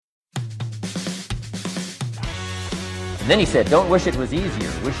And then he said, don't wish it was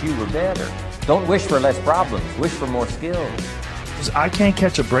easier, wish you were better. Don't wish for less problems, wish for more skills. I can't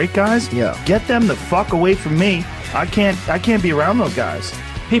catch a break, guys. Yeah. Get them the fuck away from me. I can't be around those guys.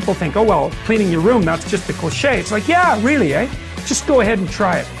 People think, oh, well, cleaning your room, that's just a cliche. It's like, yeah, really, eh? Just go ahead and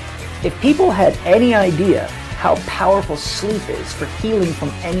try it. If people had any idea how powerful sleep is for healing from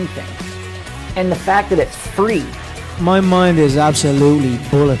anything, and the fact that it's free. My mind is absolutely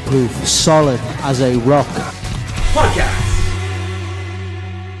bulletproof, solid as a rock. Podcast.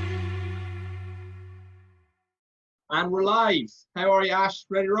 And we're live. How are you, Ash?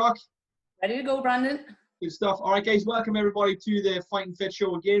 Ready to rock? Ready to go, Brandon? Good stuff. All right, guys, welcome everybody to the Fight and Fit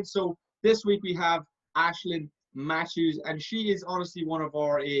show again. So this week we have Ashling Mathews, and she is honestly one of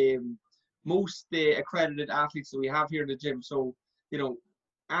our most accredited athletes that we have here in the gym. So, you know,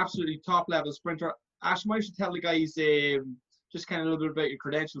 absolutely top level sprinter. Ash, why don't you tell the guys just kind of a little bit about your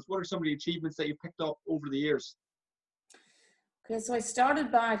credentials? What are some of the achievements that you picked up over the years? Okay, so I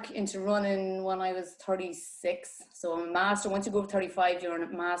started back into running when I was 36. So I'm a master. Once you go to 35, you're in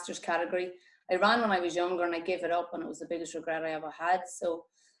a master's category. I ran when I was younger and I gave it up, and it was the biggest regret I ever had. So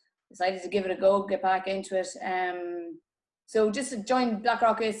decided to give it a go, get back into it. So just joined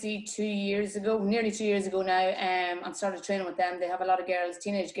Blackrock AC 2 years ago, nearly 2 years ago now, and started training with them. They have a lot of girls,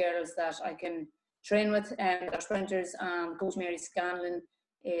 teenage girls that I can train with, and they're sprinters. Coach Mary Scanlon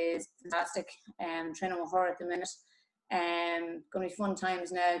is fantastic. Training with her at the minute. Going to be fun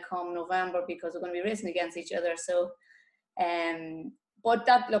times now come November because we're going to be racing against each other. So, but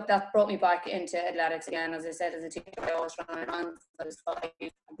that brought me back into athletics again. As I said, as a teacher, I always ran around. I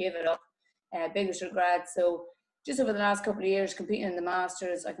gave it up. Biggest regret. So just over the last couple of years, competing in the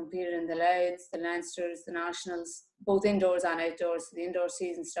Masters, I competed in the Louds, the Leinsters, the Nationals, both indoors and outdoors. So the indoor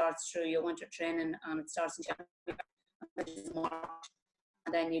season starts through your winter training, and it starts in January, which is March.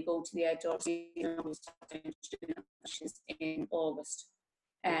 And then you go to the outdoor season, which is in August.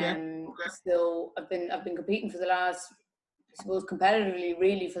 Okay. So I've been competing for the last, I suppose, competitively,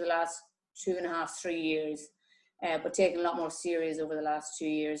 really for the last 2.5, 3 years, but taking a lot more serious over the last 2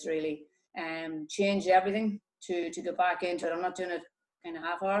 years, really. Changed everything to get back into it. I'm not doing it kind of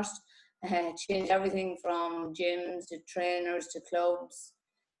half-arsed. Changed everything from gyms to trainers to clubs,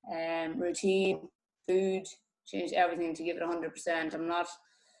 routine, food. Changed everything to give it 100%.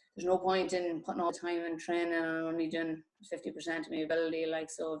 There's no point in putting all the time in training and only doing 50% of my ability.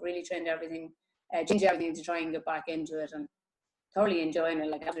 So I've really trained everything, changed everything to try and get back into it, and thoroughly enjoying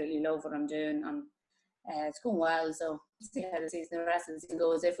it. Absolutely love what I'm doing, and it's going well. So see how the rest of the season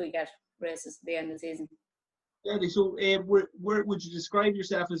goes, if we get races at the end of the season. Yeah, so where would you describe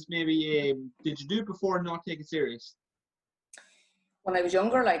yourself as maybe, did you do it before and not take it serious? When I was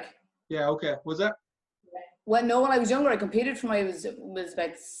younger, Yeah, okay. Was that? Well, no, when I was younger, I competed from I was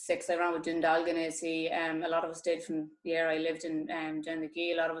about 6. I ran with Dundalgan AC. A lot of us did from the area I lived in, down the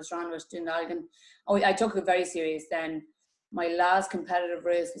Key. A lot of us ran with Dundalgan. I took it very serious then. My last competitive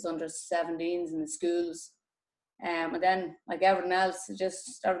race was under 17s in the schools. And then, like everything else, I just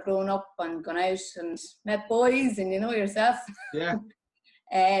started growing up and gone out and met boys, and you know yourself. Yeah.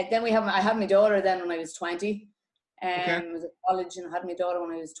 Then I had my daughter then when I was 20. Okay. I was at college and I had my daughter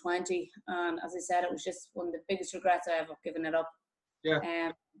when I was 20, and as I said, it was just one of the biggest regrets I ever given it up.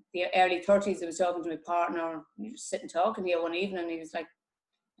 Yeah. The early 30s, I was talking to my partner. We were sitting talking here one evening, and he was like,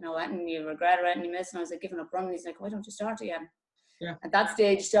 you know, anything you regret or anything you miss? And I was like, giving up running. He's like, why don't you start again? Yeah. At that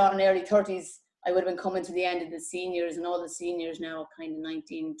stage, starting early 30s, I would have been coming to the end of the seniors, and all the seniors now are kind of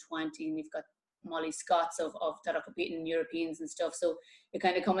 19, 20, and you've got Molly Scotts of that are competing in Europeans and stuff. So you're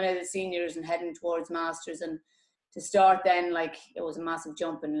kind of coming out of the seniors and heading towards Masters, and to start then, it was a massive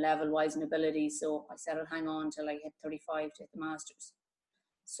jump in level-wise and ability. So I said I'd hang on till I hit 35 to hit the Masters.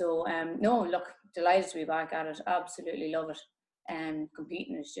 So, no, look, delighted to be back at it. Absolutely love it.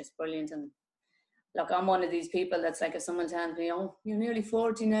 Competing is just brilliant. And look, I'm one of these people that's like, if someone tells me, oh, you're nearly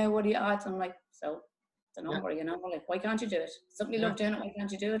 40 now, what are you at? I'm like, so it's a number, you know, why can't you do it? Something you love doing it, why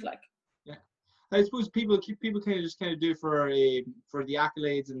can't you do it? Yeah. I suppose people kind of do it for the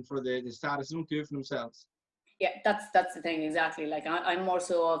accolades and for the status. They don't do it for themselves. Yeah, that's the thing, exactly. I'm more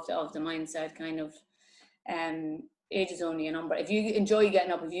so of the mindset kind of, age is only a number. If you enjoy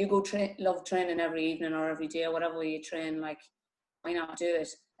getting up, if you go love training every evening or every day or whatever way you train, why not do it?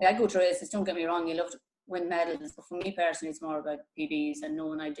 I go to races, don't get me wrong, you love to win medals, but for me personally, it's more about PBs and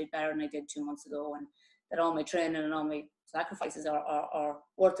knowing I did better than I did 2 months ago, and that all my training and all my sacrifices are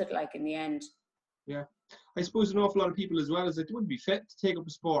worth it, in the end. Yeah. I suppose an awful lot of people as well is that they wouldn't be fit to take up a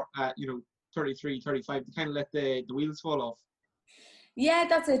sport at, 33, 35, to kind of let the wheels fall off. Yeah,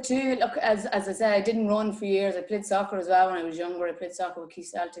 that's it too. Look, as I said, I didn't run for years. I played soccer as well when I was younger. I played soccer with Key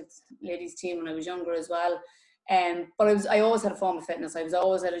Celtic's ladies team when I was younger as well. But I always had a form of fitness. I was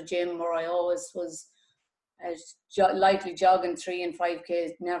always at a gym, or I always was likely jogging 3 and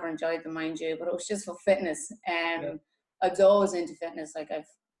 5Ks. Never enjoyed them, mind you, but it was just for fitness. I was always into fitness. Like, I've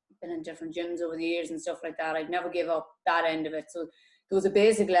been in different gyms over the years and stuff like that. I've never give up that end of it. So there was a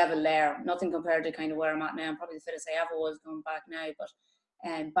basic level there, nothing compared to kind of where I'm at now. I'm probably the fittest I ever was going back now, but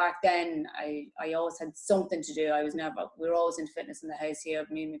back then I always had something to do. We were always into fitness in the house here,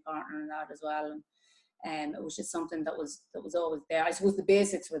 me and my partner and that as well. And it was just something that was always there. I suppose the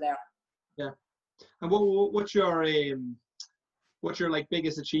basics were there. Yeah. And what's your like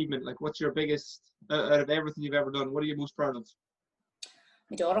biggest achievement? Like, what's your biggest out of everything you've ever done? What are you most proud of?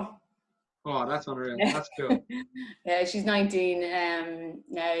 My daughter. Oh, that's unreal. That's cool. Yeah, she's 19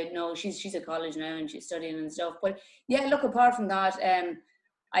 now. No, she's at college now and she's studying and stuff. But yeah, look, apart from that,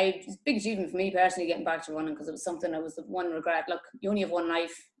 it's a big achievement for me personally getting back to running, because it was something that was the one regret. Look, you only have one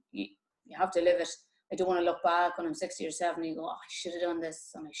life. You have to live it. I don't want to look back when I'm 60 or 70 and go, oh, I should have done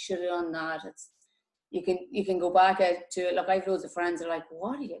this and I should have done that. You can go back to it. Look, I've loads of friends that are like,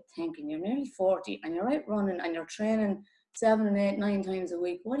 what are you thinking? You're nearly 40 and you're out running and you're training 7 and 8, 9 times a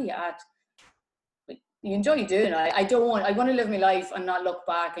week. What are you at? But you enjoy doing it. I want to live my life and not look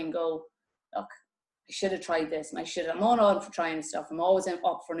back and go, look, I should have tried this and I'm all for trying stuff. I'm always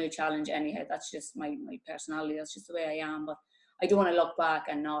up for a new challenge anyhow. That's just my personality. That's just the way I am. But I don't want to look back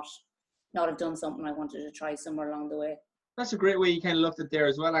and not have done something I wanted to try somewhere along the way. That's a great way you kind of looked at there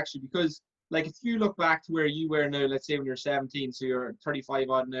as well, actually, because like if you look back to where you were now, let's say when you're 17, so you're 35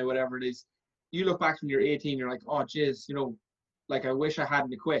 odd now, whatever it is, you look back when you're 18, you're like, oh, geez, like I wish I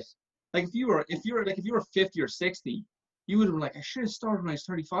hadn't quit. Like if you were 50 or 60, you would have been like, I should have started when I was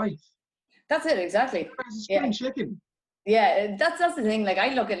 35. That's it, exactly. It's a spring chicken. Yeah, that's the thing. Like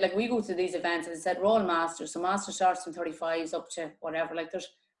I look at, like we go to these events, as I said, we're all masters. So master starts from 35s up to whatever. Like there's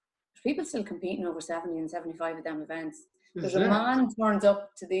people still competing over 70 and 75 at them events. There's a man turns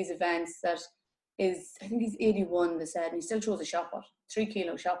up to these events that is, I think he's 81, they said, and he still throws a shot put, 3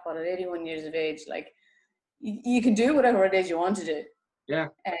 kilo shot put at 81 years of age. Like you can do whatever it is you want to do. Yeah.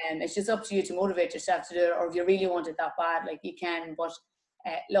 And it's just up to you to motivate yourself to do it, or if you really want it that bad, like you can. But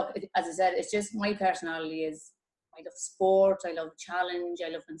look, as I said, it's just my personality is, I love sport, I love challenge,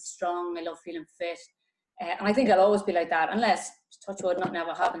 I love being strong, I love feeling fit. And I think I'll always be like that, unless, touch wood, nothing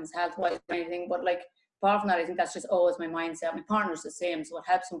ever happens health-wise or anything. But like, apart from that, I think that's just always my mindset. My partner's the same, so it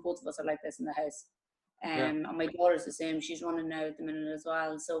helps when both of us are like this in the house. And my daughter's the same. She's running now at the minute as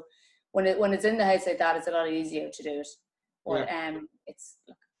well. So when it's in the house like that, it's a lot easier to do it. But it's,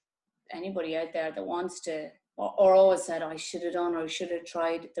 look, anybody out there that wants to, or always said, oh, I should have done, or I should have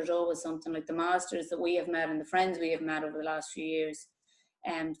tried, there's always something. Like the masters that we have met and the friends we have met over the last few years,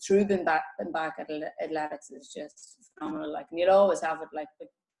 through being back at athletics is just phenomenal. Like, and you'll always have it. Like, but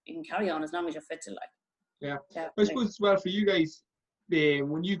you can carry on as long as you're fit to. Like, yeah. Definitely. I suppose as well for you guys,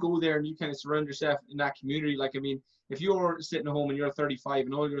 when you go there and you kind of surround yourself in that community, like, I mean, if you're sitting at home and you're 35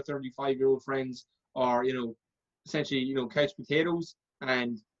 and all your 35-year-old friends are, essentially, couch potatoes,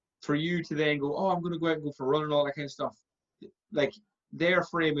 and for you to then go, oh, I'm going to go out and go for a run and all that kind of stuff, like their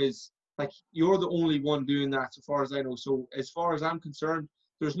frame is like, you're the only one doing that, so far as I know. So as far as I'm concerned,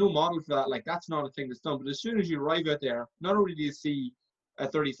 there's no model for that. Like, that's not a thing that's done. But as soon as you arrive out there, not only do you see a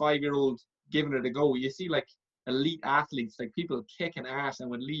 35-year-old giving it a go, you see like elite athletes, like people kicking ass and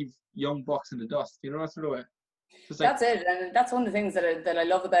would leave young bucks in the dust. That sort of way. That's it, and that's one of the things that I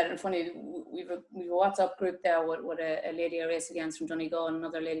love about it. And funny, we've a WhatsApp group there with a lady I race against from Donegal, and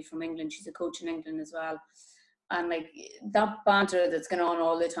another lady from England. She's a coach in England as well. And like that banter that's going on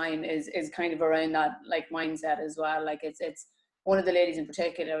all the time is kind of around that like mindset as well. Like it's one of the ladies in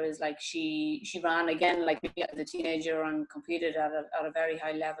particular is like she ran again like me as a teenager and competed at a very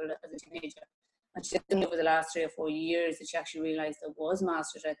high level as a teenager. And she did over the last 3 or 4 years that she actually realised there was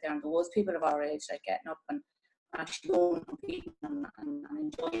masters out there and there was people of our age like getting up and actually going and competing and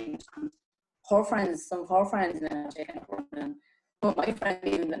enjoying it. And her friends, some of her friends now have taken up running. But my friend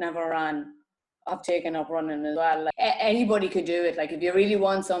even that never ran, I've taken up running as well. Like, anybody could do it. Like if you really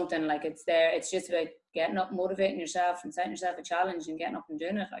want something, like it's there. It's just about getting up, motivating yourself, and setting yourself a challenge and getting up and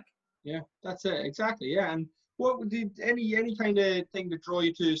doing it. Like, yeah, that's it exactly. Yeah, and what did any kind of thing that draw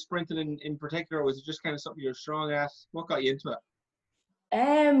you to sprinting in particular? Or was it just kind of something you're strong at? What got you into it?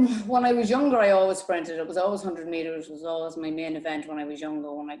 When I was younger, I always sprinted. It was always 100 meters. Was always my main event when I was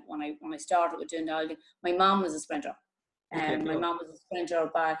younger. When I started with doing that, my mum was a sprinter. My mum was a sprinter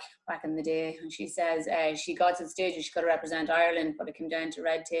back in the day, and she says she got to the stage where she could represent Ireland, but it came down to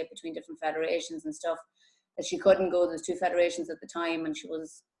red tape between different federations and stuff that she couldn't go. There's 2 federations at the time, and she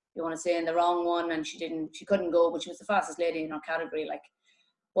was, you want to say, in the wrong one, and she couldn't go, but she was the fastest lady in her category. Like,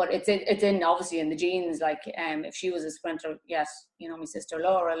 But it's in obviously in the genes. Like if she was a sprinter, yes, you know, my sister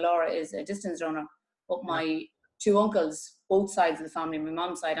Laura is a distance runner. But my two uncles, both sides of the family, my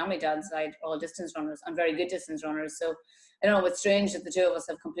mom's side and my dad's side, are all distance runners and very good distance runners. So I don't know, it's strange that the two of us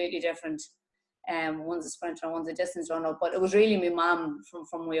have completely different. One's a sprinter, one's a distance runner. But it was really my mum from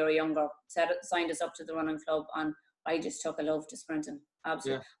when we were younger signed us up to the running club, and I just took a love to sprinting.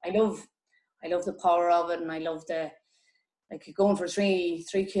 Absolutely, I love the power of it, and I love the. Like going for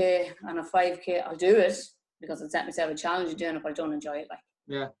 3K and a 5K, I'll do it because I set myself a challenge of doing it, but I don't enjoy it.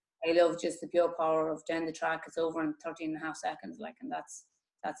 Like, I love just the pure power of down the track. It's over in 13 and a half seconds, like, and that's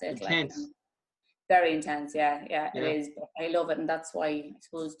it. Intense. Like, very intense, yeah, it is. But I love it, and that's why I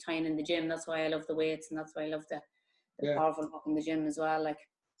suppose tying in the gym. That's why I love the weights, and that's why I love the powerful work in the gym as well. Like,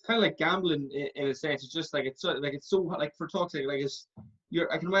 it's kind of like gambling in a sense. It's just like it's so like for talk's sake, like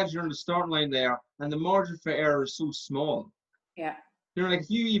I can imagine you're on the starting line there, and the margin for error is so small. Yeah. You know, like if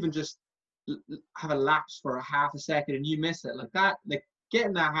you even just have a lapse for a half a second and you miss it, like that, like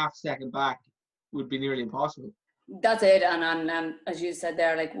getting that half a second back would be nearly impossible. That's it, and as you said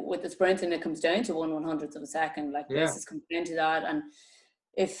there, like with the sprinting, it comes down to 1/100th of a second. Like races come down to that, and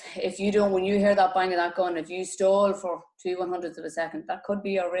if you don't, when you hear that bang of that gun, if you stall for 2/100ths of a second, that could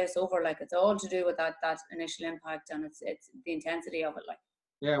be your race over. Like it's all to do with that initial impact, and it's the intensity of it. Like,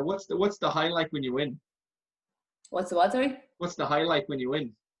 yeah, what's the highlight when you win? What's the what, sorry? What's the highlight when you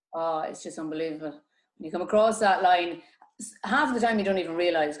win? Oh, it's just unbelievable. When you come across that line, half the time you don't even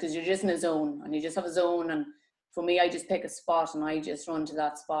realise because you're just in a zone and you just have a zone. And for me, I just pick a spot and I just run to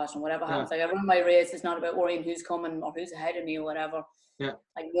that spot, and whatever happens. Like I run my race, it's not about worrying who's coming or who's ahead of me or whatever. Yeah.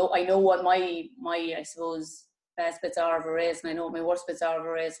 I know what my I suppose best bits are of a race, and I know what my worst bits are of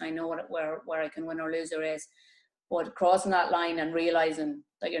a race, and I know where I can win or lose a race. But crossing that line and realising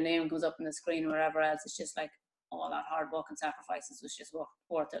that your name comes up on the screen or wherever else, it's just like, all that hard work and sacrifices was just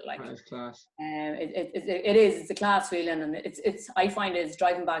worth it. Like, that is class. It's a class feeling, and it's I find it's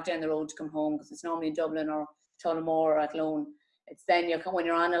driving back down the road to come home, because it's normally in Dublin or Tullamore or Athlone. It's then when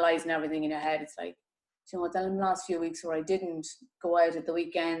you're analysing everything in your head, it's like, you know what, then in the last few weeks where I didn't go out at the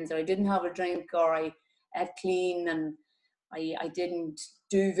weekends, or I didn't have a drink, or I ate clean, and I didn't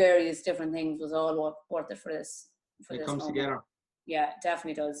do various different things, was all worth it for this. It comes together. Yeah, it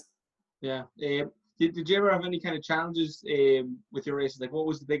definitely does. Yeah. Did you ever have any kind of challenges with your races? Like, what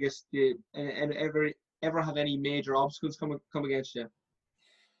was the biggest? And ever have any major obstacles come against you?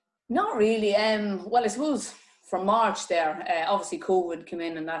 Not really. Well, I suppose from March there, obviously COVID came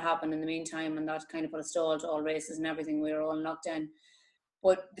in, and that happened in the meantime, and that kind of put a stall to all races and everything. We were all in lockdown.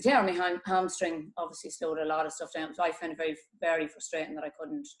 But the tear on my hamstring obviously slowed a lot of stuff down. So I found it very, very frustrating that I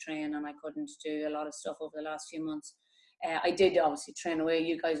couldn't train and I couldn't do a lot of stuff over the last few months. I did obviously train away.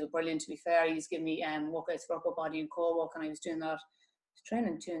 You guys were brilliant, to be fair. You used to give me workouts for upper body and core work, and I was doing that.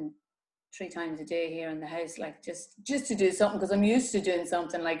 Training 3 times a day here in the house, like just to do something, because I'm used to doing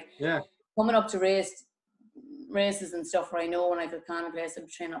something. Like coming up to races and stuff where I know when I could plan a place, I'd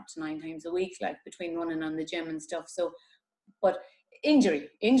train up to 9 times a week, like between running and the gym and stuff. So, but injury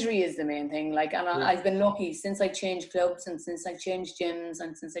is the main thing. Like, and I've been lucky since I changed clubs and since I changed gyms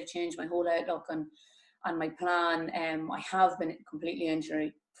and since I changed my whole outlook and my plan. I have been completely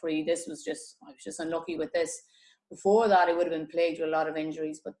injury free. I was just unlucky with this. Before that, I would have been plagued with a lot of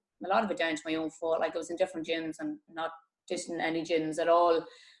injuries, but a lot of it down to my own fault. Like I was in different gyms and not just in any gyms at all.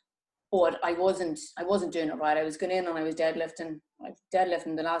 But I wasn't doing it right. I was going in and I was deadlifting.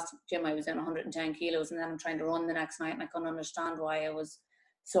 The last gym I was in 110 kilos, and then I'm trying to run the next night, and I couldn't understand why I was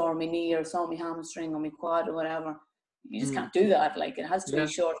sore my knee or sore my hamstring or my quad or whatever. You just can't do that. Like it has to be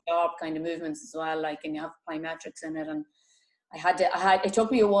short, sharp kind of movements as well. Like, and you have plyometrics in it, and it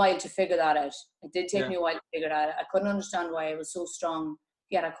took me a while to figure that out. It did take me a while to figure that out. I couldn't understand why I was so strong,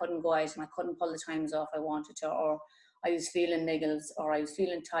 yet I couldn't go out and I couldn't pull the times off I wanted to, or I was feeling niggles, or I was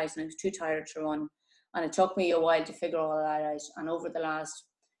feeling tight and I was too tired to run. And it took me a while to figure all that out. And over the last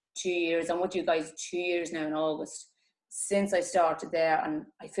 2 years, I'm with you guys 2 years now in August, since I started there, and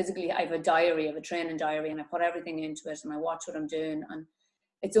I have a diary, I have a training diary, and I put everything into it and I watch what I'm doing. And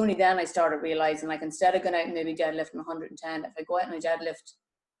it's only then I started realising, like, instead of going out and maybe deadlifting 110, if I go out and I deadlift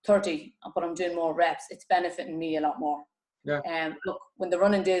 30, but I'm doing more reps, it's benefiting me a lot more. Look, when the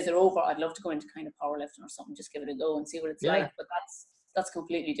running days are over, I'd love to go into kind of powerlifting or something, just give it a go and see what it's like. But that's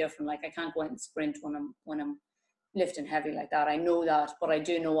completely different. Like, I can't go out and sprint when I'm lifting heavy like that. I know that, but I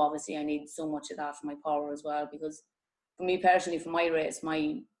do know obviously I need so much of that for my power as well, because for me personally, for my race,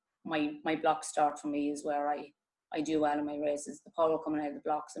 my block start for me is where I do well in my races. The power coming out of the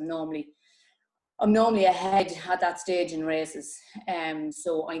blocks. I'm normally ahead at that stage in races.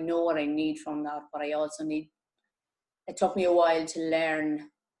 So I know what I need from that, but I also need, it took me a while to learn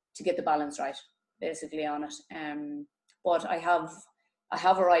to get the balance right, basically, on it. But I have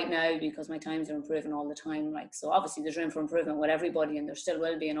it right now because my times are improving all the time. Like, so obviously there's room for improvement with everybody, and there still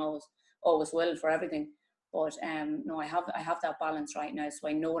will be, and always will for everything. But no, I have that balance right now, so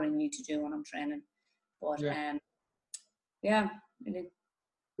I know what I need to do when I'm training. But yeah, really.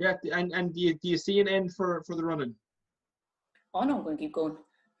 Yeah, and do you see an end for the running? Oh no, I'm going to keep going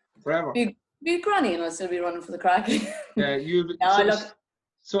Forever. Be a granny, and I'll still be running for the crack. Yeah, you. Look,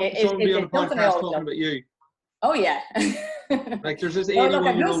 someone be on the it's something I podcast always talking love. about you. Oh yeah. Like there's this No, look,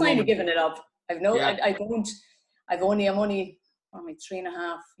 I've 81-year-old no sign woman. of giving it up. I'm only on my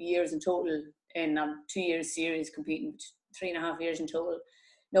 3.5 years in total in 2 years series competing, 3.5 years in total.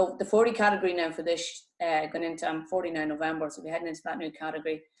 No, the 40 category now for this going into, I'm 40 now November, so we're heading into that new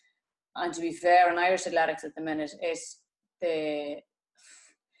category. And to be fair, in Irish athletics at the minute, it's the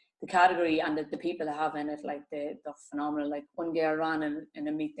category and the people that have in it, like they're phenomenal. Like one girl ran in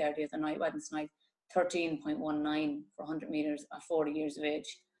a meet there the other night, Wednesday night, 13.19 for 100 meters at 40 years of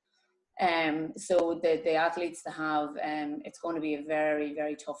age. So the athletes to have, it's going to be a very,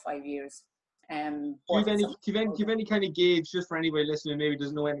 very tough 5 years. Do you have any kind of gauge, just for anybody listening, maybe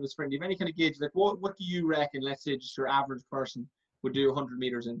doesn't know any of his friends, do you have any kind of gauge, like what do you reckon, let's say just your average person would do 100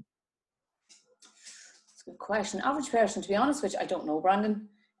 meters in? That's a good question. Average person, to be honest with you, I don't know, Brandon.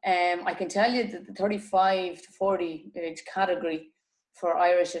 I can tell you that the 35 to 40 age category for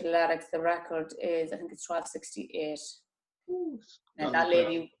Irish athletics, the record is, I think it's 12:68. And that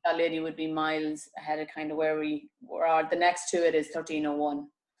lady would be miles ahead of kind of where we were. The next to it is 13:01.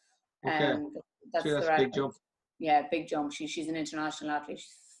 Okay. That's a big jump. Yeah, big jump. She's an international athlete.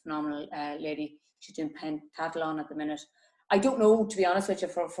 She's a phenomenal lady. She's doing pentathlon at the minute. I don't know, to be honest with you,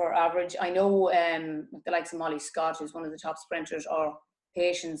 for average. I know the likes of Molly Scott, who's one of the top sprinters, or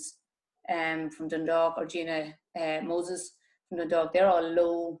Patience from Dundalk, or Gina Moses from Dundalk. They're all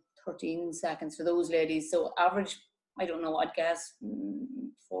low 13 seconds for those ladies. So average, I don't know, I'd guess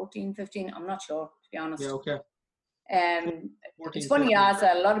 14, 15. I'm not sure, to be honest. Yeah, okay. 14, It's funny 15. you ask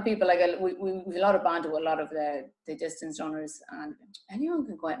that. A lot of people, like, we have a lot of banter with a lot of the distance runners, and anyone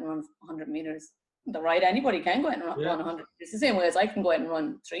can go out and run 100 meters. Right, anybody can go out and run 100. It's the same way as I can go out and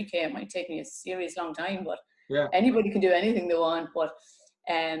run 3K. It might take me a serious long time, but anybody can do anything they want. But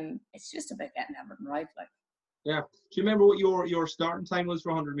it's just about getting everything right. Like, yeah. Do you remember what your starting time was for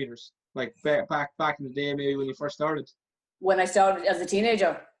 100 meters? Like back in the day, maybe when you first started? When I started as a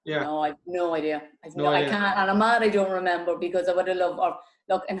teenager? Yeah. No, I've no idea. I idea. can't, and I'm mad I don't remember, because I would have loved, or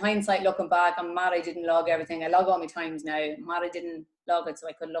look, in hindsight, looking back, I'm mad I didn't log everything. I log all my times now. I'm mad I didn't log it so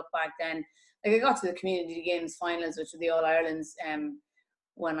I could look back then. Like, I got to the community games finals, which were the All Irelands,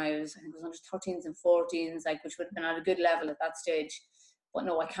 when I think it was under 13s and 14s, like, which would have been at a good level at that stage. But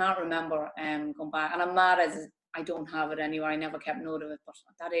no, I can't remember going back. And I'm mad as I don't have it anywhere. I never kept note of it. But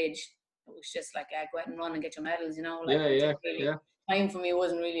at that age, it was just like, go out and run and get your medals, you know. Like, yeah. Time for me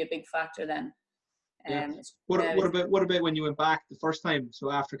wasn't really a big factor then. What about when you went back the first time?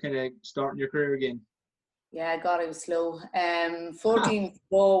 So after kind of starting your career again? Yeah, God, I was slow. 14.4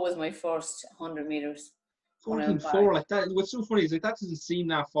 was my first 100 meters. 14.4, like that. What's so funny is like that doesn't seem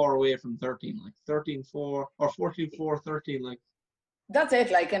that far away from 13, like 13.4 or 14.4, like. That's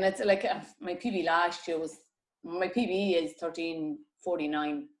it, like, and it's like my PB last year was, my PB is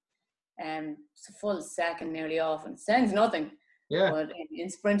 13.49. It's a full second nearly off, and it sounds nothing. Yeah. But in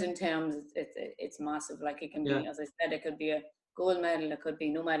sprinting terms, it's massive. Like, it can be, as I said, it could be a gold medal, it could be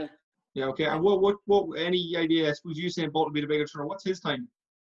no medal. Yeah, okay. And what any idea? I suppose Usain Bolt would be the bigger turner. What's his time?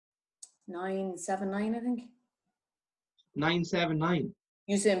 9.79, I think. 9.79.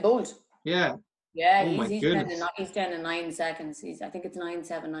 Usain Bolt. Yeah. Yeah, oh he's down in 9 seconds. I think it's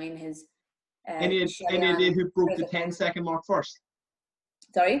 9.79 his. Any idea who broke the 10-second mark first?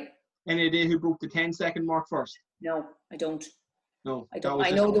 Sorry? Any idea who broke the 10-second mark first? No, I don't. No, I don't.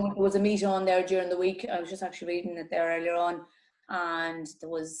 I know there was a meet on there during the week. I was just actually reading it there earlier on, and there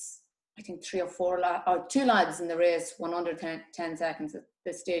was, I think, 3 or 4 or 2 lads in the race, one under 10 seconds at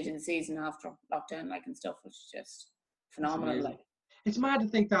this stage of the season after lockdown, like, and stuff, which is just phenomenal. Like, it's mad to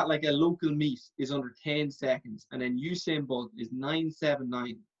think that, like, a local meet is under 10 seconds, and then Usain Bolt is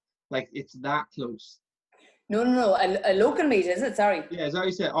 9.79. Like, it's that close. No. A local meet, is it? Sorry. Yeah, is that what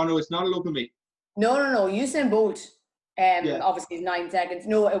you said? Oh no, it's not a local meet. No. Usain Bolt. Obviously is 9 seconds.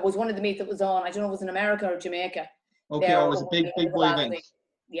 No, it was one of the meets that was on. I don't know if it was in America or Jamaica. Okay, it was a big boy event.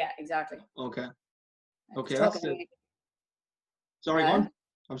 Yeah, exactly. Okay, that's it. Sorry, go on.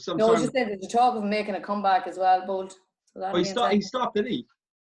 I was just saying, there's a talk of making a comeback as well, Bolt. So he stopped, didn't he?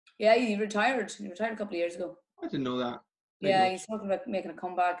 Yeah, he retired. He retired a couple of years ago. I didn't know that. Yeah, he's talking about making a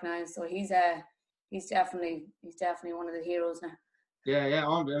comeback now. So he's definitely one of the heroes now. Yeah.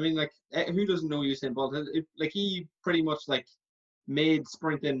 I mean, like, who doesn't know Usain Bolt? Like, he pretty much like made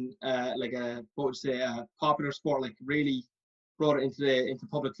sprinting like a popular sport. Like, really brought it into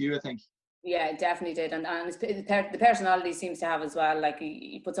public view, I think. Yeah, it definitely did, and the personality seems to have as well. Like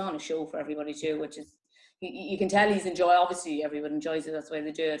he puts on a show for everybody too, which is you can tell he's enjoy. Obviously, everyone enjoys it. That's why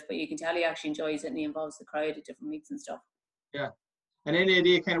they do it. But you can tell he actually enjoys it, and he involves the crowd at different meets and stuff. Yeah. And any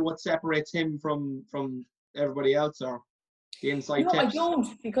idea kind of what separates him from everybody else, or the inside tips? I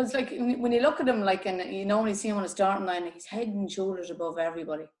don't, because like when you look at him, like, and you normally see him on a starting line, like, he's head and shoulders above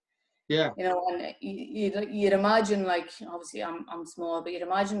everybody. Yeah. You know, and you'd imagine, like, obviously I'm small, but you'd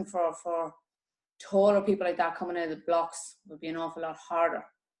imagine for taller people like that coming out of the blocks would be an awful lot harder.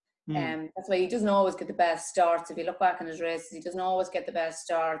 That's why he doesn't always get the best starts. If you look back in his races, he doesn't always get the best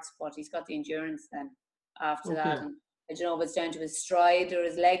starts, but he's got the endurance then after that. And I don't know if it's down to his stride or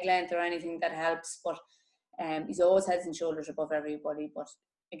his leg length or anything that helps, but he's always heads and shoulders above everybody. But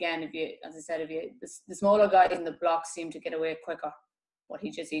again, the smaller guys in the blocks seem to get away quicker. But he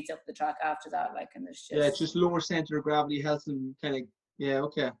just eats up the track after that, like, and there's just... Yeah, it's just lower center of gravity helps him kind of... Yeah,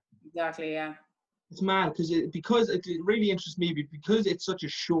 okay. Exactly, yeah. It's mad, because it really interests me, because it's such a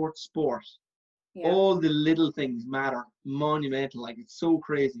short sport. Yeah. All the little things matter, monumental, like, it's so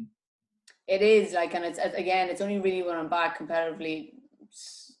crazy. It is, like, and it's only really when I'm back competitively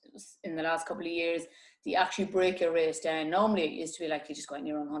in the last couple of years, do you actually break your race down. Normally it used to be like you just go out and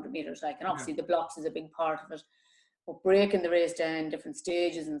you run 100 meters, like, and obviously the blocks is a big part of it. But breaking the race down, different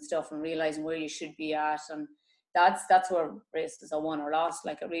stages and stuff, and realizing where you should be at, and that's where races are won or lost.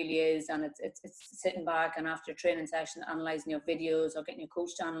 Like, it really is, and it's sitting back and after a training session, analysing your videos or getting your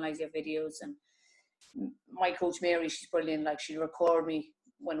coach to analyse your videos. And my coach Mary, she's brilliant. Like, she'll record me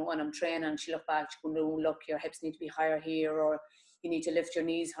when I'm training, and she look back, she go, "No, look, your hips need to be higher here, or you need to lift your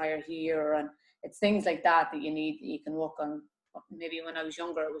knees higher here," and it's things like that you need, that you can work on. Maybe when I was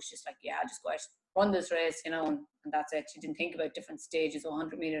younger, it was just like, yeah, just go out, run this race, you know, and that's it. You didn't think about different stages or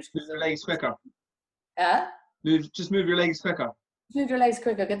 100 meters. Move your legs quicker. Just move your legs quicker. Move your legs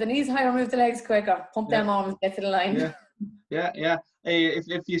quicker. Get the knees higher, move the legs quicker. Pump them arms, get to the line. Yeah. Hey,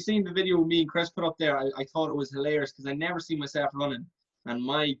 if you've seen the video me and Chris put up there, I thought it was hilarious because I never seen myself running. And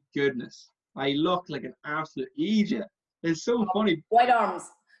my goodness, I look like an absolute idiot. It's so funny. White arms.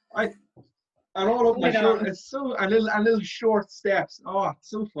 And all up my short, it's so and little short steps. Oh, it's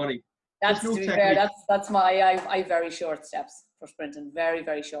so funny. That's to be fair. That's I have very short steps for sprinting. Very,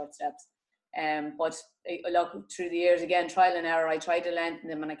 very short steps. But look, through the years, again, trial and error. I tried to lengthen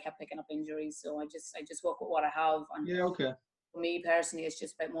them, and I kept picking up injuries. So I just work with what I have. And yeah, okay. For me personally, it's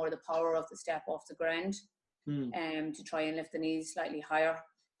just about more the power of the step off the ground, to try and lift the knees slightly higher.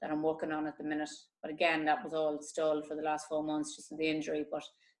 That I'm working on at the minute. But again, that was all stalled for the last 4 months, just with the injury. But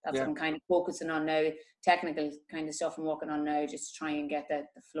that's what I'm kind of focusing on now. Technical kind of stuff I'm working on now, just to try and get the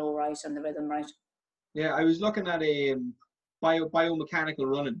flow right and the rhythm right. Yeah, I was looking at biomechanical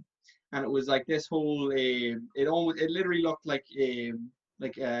running, and it was like this whole it literally looked like I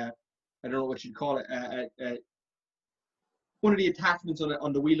don't know what you'd call it, one of the attachments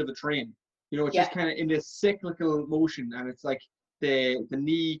on the wheel of a train. You know, it's just kind of in this cyclical motion, and it's like the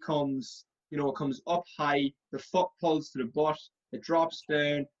knee comes, you know, it comes up high, the foot pulls to the butt. It drops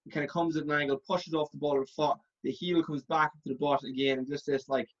down, it kind of comes at an angle, pushes off the ball of the foot, the heel comes back to the butt again, and just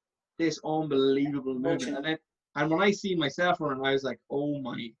this unbelievable movement. And when I seen myself running, I was like, oh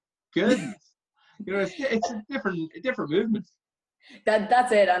my goodness. You know, it's a different movement.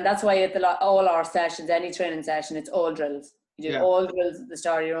 That's it, and that's why all our sessions, any training session, it's all drills. You do all drills at the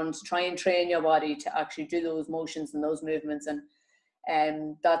start of your run to try and train your body to actually do those motions and those movements.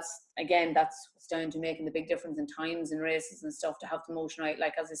 And that's what's down to making the big difference in times and races and stuff, to have the motion right.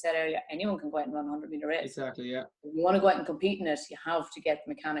 Like, as I said earlier, anyone can go out and run a 100-meter race. Exactly, yeah. If you want to go out and compete in it, you have to get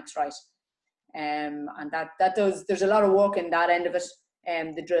the mechanics right. And there's a lot of work in that end of it.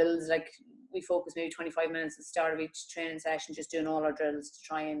 The drills, like, we focus maybe 25 minutes at the start of each training session, just doing all our drills to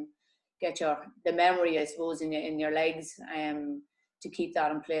try and get the memory, I suppose, in your legs, to keep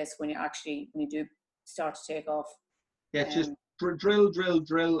that in place when you do start to take off. Yeah, just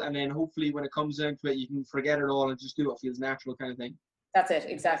drill, and then hopefully when it comes down to it, you can forget it all and just do what feels natural, kind of thing. That's it,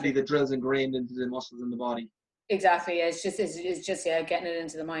 exactly. The drill's ingrained into the muscles in the body. Exactly. It's just getting it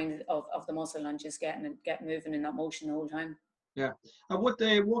into the mind of the muscle, and just getting moving in that motion the whole time. Yeah. And what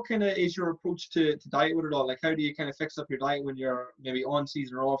kind of is your approach to diet with it all? Like, how do you kind of fix up your diet when you're maybe on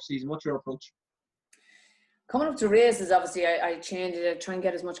season or off season? What's your approach? Coming up to races, obviously, I change it. I try and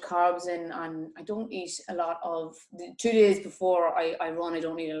get as much carbs in, and I don't eat a lot of. 2 days before I run, I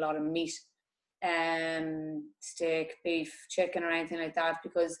don't eat a lot of meat, steak, beef, chicken, or anything like that,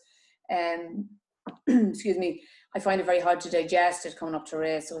 because excuse me, I find it very hard to digest it coming up to a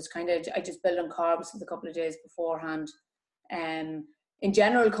race. So it's kind of, I just build on carbs for the couple of days beforehand. In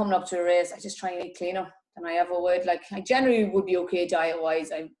general, coming up to a race, I just try and eat cleaner than I ever would. Like, I generally would be okay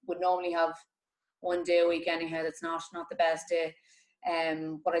diet-wise. I would normally have one day a week anyhow that's not the best day.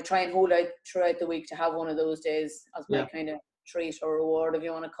 But I try and hold out throughout the week to have one of those days as my kind of treat or reward, if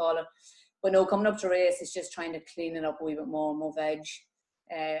you want to call it. But no, coming up to a race, it's just trying to clean it up a wee bit more veg.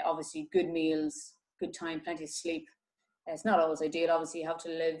 Obviously, good meals, good time, plenty of sleep. It's not always ideal. Obviously, you have to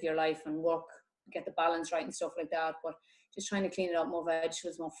live your life and work, get the balance right and stuff like that. But just trying to clean it up, more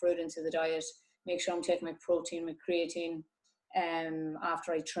vegetables, more fruit into the diet. Make sure I'm taking my protein, my creatine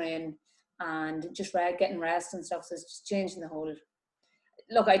after I train, and just getting rest and stuff. So it's just changing the whole.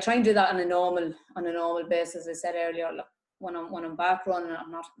 Look, I try and do that on a normal basis. As I said earlier, look, when I'm back running,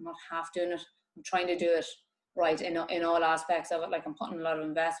 I'm not half doing it. I'm trying to do it right in all aspects of it. Like, I'm putting a lot of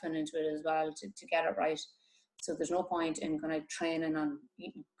investment into it as well to get it right. So there's no point in kind of training and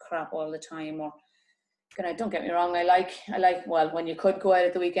eating crap all the time, or don't get me wrong, I like well, when you could go out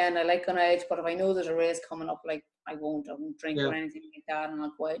at the weekend, I like going out, but if I know there's a race coming up, like, I won't drink or anything like that, and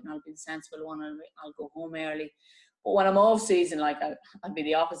I'll go out and I'll be the sensible one, and I'll go home early. But when I'm off season, like, I'll be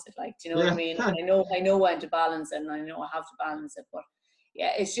the opposite. Like, do you know what I mean? Like, I know when to balance it, and I know I have to balance it. But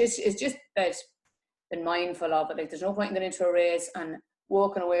yeah, it's just about being mindful of it. Like, there's no point in getting into a race and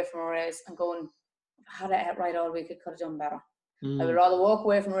walking away from a race and going, I had it right all week, I could have done better. I would rather walk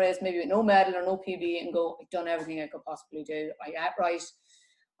away from a race maybe with no medal or no PB and go, I've done everything I could possibly do. I ate right,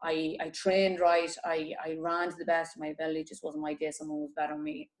 I trained right, I ran to the best of my ability. It just wasn't my day. Someone was better than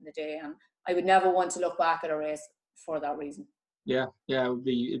me in the day, and I would never want to look back at a race for that reason. Yeah, it'd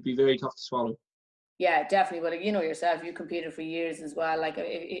be very tough to swallow. Yeah, definitely. But you know yourself, you competed for years as well. Like,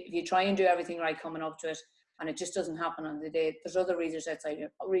 if you try and do everything right coming up to it, and it just doesn't happen on the day, there's other reasons outside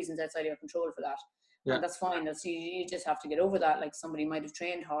your control for that. Yeah. And that's fine. You just have to get over that. Like, somebody might have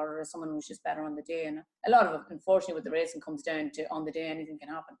trained harder, or someone was just better on the day. And a lot of it, unfortunately, with the racing comes down to on the day anything can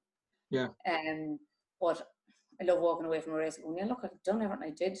happen. Yeah. But I love walking away from a race and going, yeah, look, I've done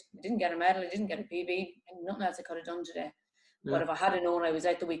everything I did. I didn't get a medal, I didn't get a PB, and nothing else I could have done today. Yeah. But if I had known I was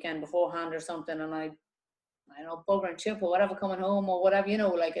out the weekend beforehand or something, and I know, bugger and chip or whatever coming home or whatever, you know,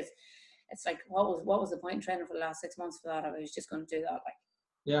 like, it's like, what was the point in training for the last 6 months for that? I was just going to do that, like.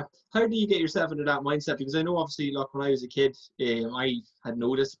 Yeah. How do you get yourself into that mindset? Because I know, obviously, like, when I was a kid, I had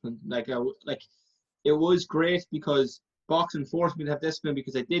no discipline. Like, it was great because boxing forced me to have discipline,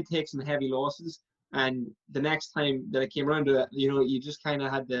 because I did take some heavy losses. And the next time that I came around to it, you know, you just kind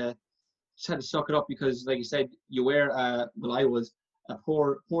of had to suck it up, because, like you said, you were, I was a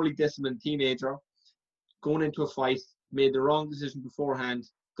poorly disciplined teenager going into a fight, made the wrong decision beforehand,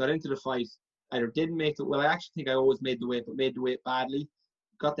 got into the fight, either didn't make it. Well, I actually think I always made the weight, but made the weight badly.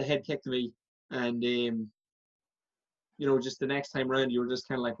 Got the head kicked to me, and you know, just the next time around, you were just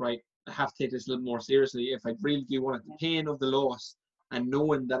kind of like, right, I have to take this a little more seriously. If I really do want it, the pain of the loss and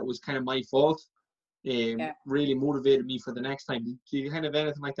knowing that it was kind of my fault, really motivated me for the next time. Do you kind of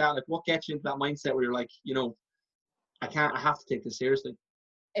anything like that? Like, what gets you into that mindset where you're like, you know, I have to take this seriously?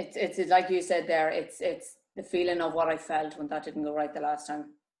 It's like you said there. It's the feeling of what I felt when that didn't go right the last time.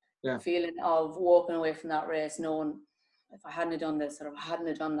 Yeah. The feeling of walking away from that race, knowing, if I hadn't have done this, or if I hadn't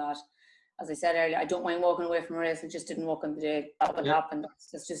have done that, as I said earlier, I don't mind walking away from a race. It just didn't work on the day. That will happen.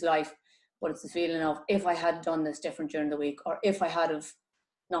 That's just life. But it's the feeling of, if I had done this different during the week, or if I had have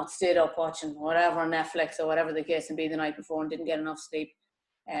not stayed up watching whatever on Netflix or whatever the case may be the night before and didn't get enough sleep,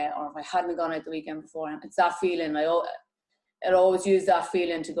 or if I hadn't gone out the weekend before, it's that feeling. I always use that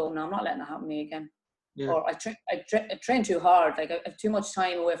feeling to go, no, I'm not letting that happen to me again. Yeah. Or I train too hard. Like, I have too much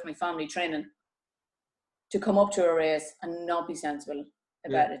time away from my family training to come up to a race and not be sensible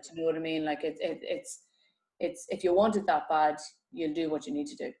about it. You know what I mean? Like, it's if you want it that bad, you'll do what you need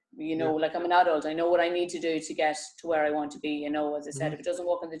to do. You know, like, I'm an adult. I know what I need to do to get to where I want to be. You know, as I said, if it doesn't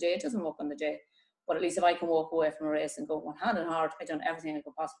work on the day, it doesn't work on the day. But at least if I can walk away from a race and go, one hand on heart, I've done everything I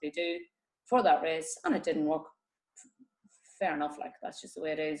could possibly do for that race, and it didn't work. Fair enough. Like, that's just the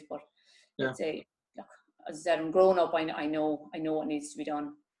way it is. But look, as I said, I'm growing up. I know what needs to be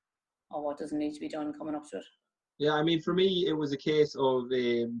done, or what doesn't need to be done coming up to it. Yeah, I mean, for me, it was a case of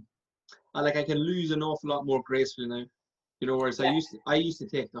I can lose an awful lot more gracefully now. You know, whereas I used to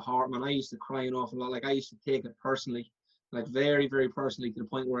take the heart, man. I used to cry an awful lot. Like, I used to take it personally, like, very, very personally, to the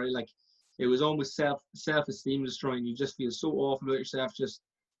point where it was almost self-esteem destroying. You just feel so awful about yourself, just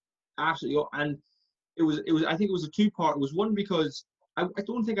absolutely. And it was. I think it was a two-part. It was one, because I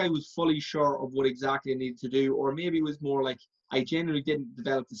don't think I was fully sure of what exactly I needed to do, or maybe it was more like I genuinely didn't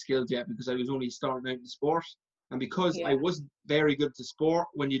develop the skills yet, because I was only starting out in the sport. And because I wasn't very good at the sport,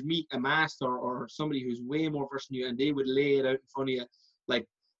 when you'd meet a master or somebody who's way more versed than you, and they would lay it out in front of you, like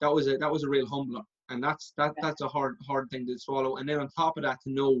that was a real humbler. And that's a hard thing to swallow. And then on top of that, to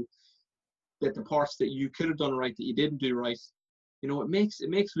know that the parts that you could have done right that you didn't do right, you know, it makes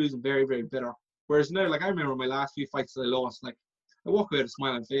losing very, very bitter. Whereas now, like I remember my last few fights that I lost, like I walk away with a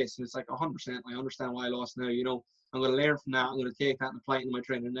smiling face, and it's like 100%. I understand why I lost now. You know, I'm going to learn from that. I'm going to take that and apply it in my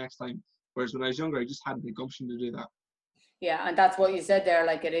training next time. Whereas when I was younger, I just hadn't the gumption to do that. Yeah, and that's what you said there.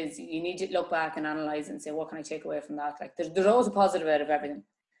 Like it is, you need to look back and analyze and say, what can I take away from that? Like there's always a positive out of everything.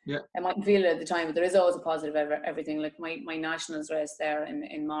 Yeah. I mightn't feel it at the time, but there is always a positive out of everything. Like my nationals race there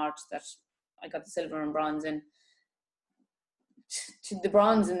in March that I got the silver and bronze in. To the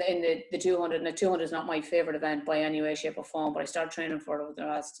bronze in the 200, and the 200 is not my favourite event by any way, shape or form, but I started training for it over the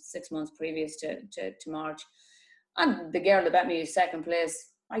last 6 months previous to March. And the girl that bet me second place,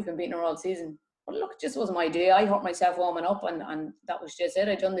 I've been beating her all season. But look, it just wasn't my day. I hurt myself warming up, and that was just it.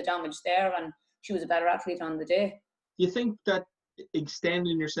 I'd done the damage there, and she was a better athlete on the day. Do you think that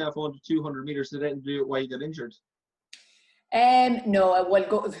extending yourself onto 200 meters didn't do it while you got injured? No,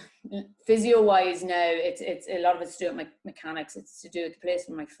 well, physio wise now, it's a lot of it's to do with my mechanics. It's to do with the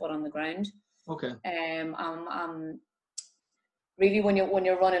placing my foot on the ground. Okay. Really when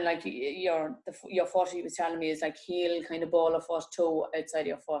you're running, like your foot, he was telling me, is like heel, kind of ball of foot, toe outside of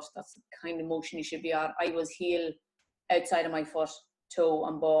your foot. That's the kind of motion you should be at. I was heel outside of my foot, toe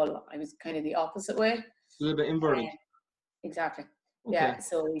and ball. I was kind of the opposite way. A little bit inverted. Exactly. Okay. Yeah,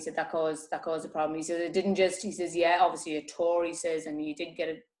 so he said that caused a problem. He said it didn't just, he says, yeah, obviously a tore, he says, and you did get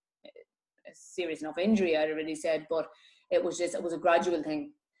a serious enough injury out of it, he said, but it was a gradual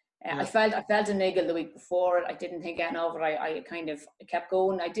thing. I felt a niggle the week before. I didn't think anything of it. I kept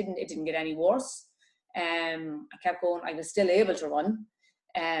going. It didn't get any worse. I kept going. I was still able to run.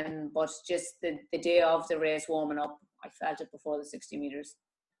 But just the day of the race warming up, I felt it before the 60 meters.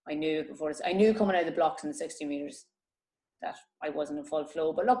 I knew coming out of the blocks in the 60 meters that I wasn't in full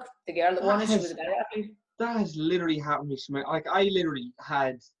flow. But look, the girl that won it, she was a better athlete. That has literally happened to me. Like I literally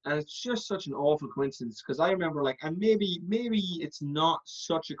had, and it's just such an awful coincidence, because I remember, like, and maybe it's not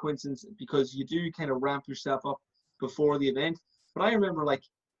such a coincidence because you do kind of ramp yourself up before the event. But I remember like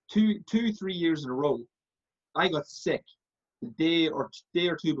 3 years in a row, I got sick the day or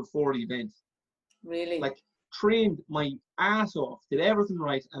two before the event. Really? Like trained my ass off, did everything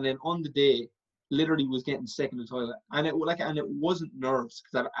right, and then on the day, literally was getting sick in the toilet, and it wasn't nerves,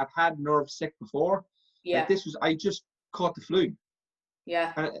 because I've had nerves sick before. Yeah. Like I just caught the flu.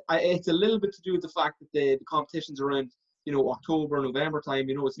 Yeah. And it's a little bit to do with the fact that the competition's around, you know, October, November time.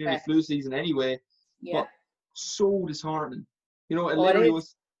 You know, it's nearly flu season anyway. Yeah. But so disheartening. You know, it literally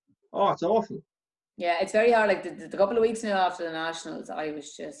was. Oh, it's awful. Yeah, it's very hard. Like the couple of weeks now after the nationals, I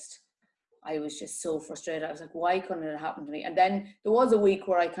was just so frustrated. I was like, why couldn't it happen to me? And then there was a week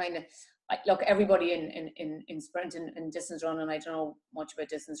where I kind of. Look, everybody in sprinting and distance running, I don't know much about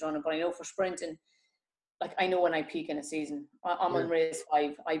distance running, but I know for sprinting, like I know when I peak in a season. I'm on race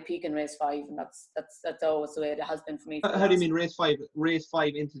 5. I peak in race 5, and that's always the way it has been for me. How do you mean race 5? Race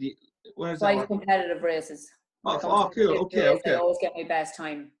 5 into the 5 competitive races. Oh, cool. Okay. I always get my best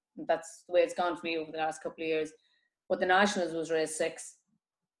time. That's the way it's gone for me over the last couple of years. But the nationals was race 6.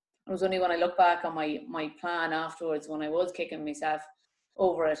 It was only when I look back on my plan afterwards, when I was kicking myself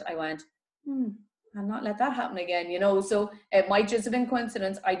over it, I went, I'll not let that happen again, you know. So it might just have been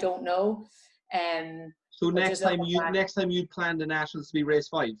coincidence. I don't know. So next time you'd plan the nationals to be race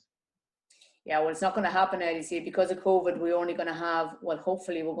 5. Yeah, well, it's not going to happen now. You see, because of COVID, we're only going to have. Well,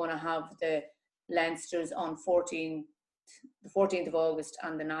 hopefully, we're going to have the Leinsters on the 14th of August,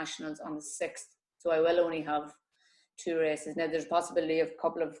 and the nationals on the 6th. So I will only have 2 races. Now there's a possibility of a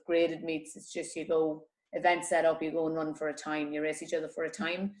couple of graded meets. It's just you go event set up, you go and run for a time, you race each other for a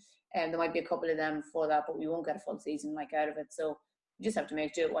time, and there might be a couple of them for that, but we won't get a full season like out of it. So you just have to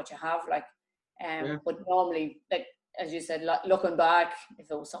make do with what you have, like. But normally, like as you said, looking back,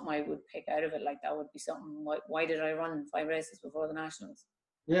 if it was something I would pick out of it, like that would be something. Why did I run 5 races before the nationals?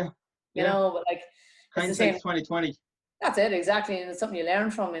 Yeah, you know, but like hindsight's 20/20. That's it, exactly, and it's something you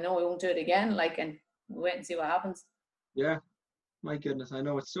learn from. You know, we won't do it again. Like, and wait and see what happens. Yeah, my goodness, I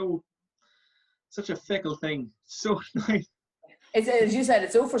know it's such a fickle thing. So nice. It's, as you said,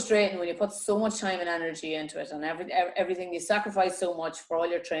 it's so frustrating when you put so much time and energy into it, and everything you sacrifice so much for all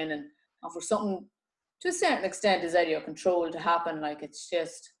your training, and for something to a certain extent is out of your control to happen. Like it's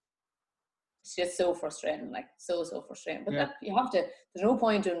just so frustrating, like so frustrating. But look, you have to. There's no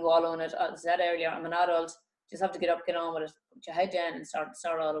point in wallowing it. As I said earlier, I'm an adult. Just have to get up, get on with it, put your head down, and start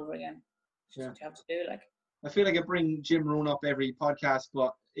all over again. That's what you have to do. Like. I feel like I bring Jim Rohn up every podcast,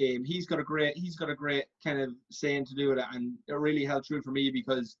 but he's got a great kind of saying to do with it, and it really held true for me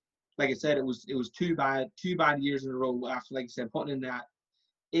because, like I said, it was two bad years in a row after, like I said, putting in that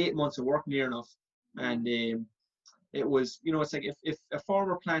 8 months of work near enough, and it was, it's like if a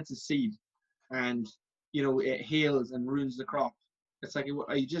farmer plants a seed, and it hails and ruins the crop, it's like,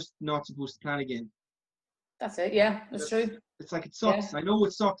 are you just not supposed to plant again? That's it. Yeah, that's true. It's like, it sucks. Yeah. I know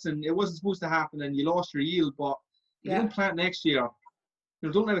it sucks, and it wasn't supposed to happen, and you lost your yield. But if you don't plant next year,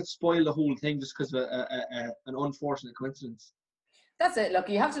 don't let it spoil the whole thing just because of an unfortunate coincidence. That's it. Look,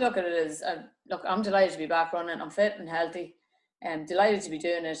 you have to look at it as, look, I'm delighted to be back running. I'm fit and healthy, and delighted to be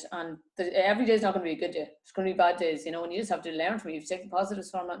doing it. And every day is not going to be a good day. It's going to be bad days, and you just have to learn from it. You take the positives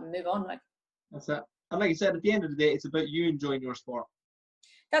from it and move on. Like, that's it. And like I said, at the end of the day, it's about you enjoying your sport.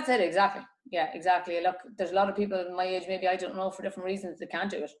 That's it, exactly. Yeah, exactly. Look, there's a lot of people in my age, maybe, I don't know, for different reasons, they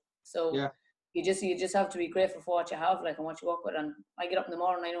can't do it. So yeah, you just have to be grateful for what you have, like, and what you work with. And I get up in the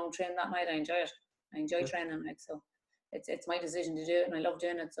morning, I know I'm training that night, I enjoy it. I enjoy training, like, so it's my decision to do it, and I love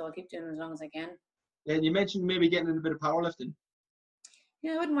doing it, so I'll keep doing it as long as I can. Yeah, and you mentioned maybe getting in a bit of powerlifting.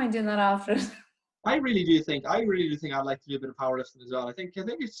 Yeah, I wouldn't mind doing that after it. I really do think I'd like to do a bit of powerlifting as well. I think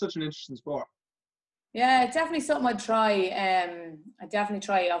it's such an interesting sport. Yeah, it's definitely something I'd try. I'd definitely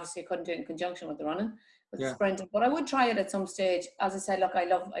try. Obviously, I couldn't do it in conjunction with the running, with the sprinting, but I would try it at some stage. As I said, look, I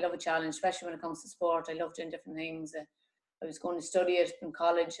love a challenge, especially when it comes to sport. I love doing different things. I was going to study it in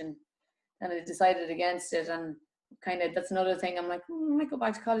college, and then I decided against it. And kind of, that's another thing. I'm like, I might go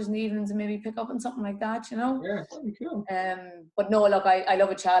back to college in the evenings and maybe pick up on something like that, Yeah, that'd be cool. But no, look, I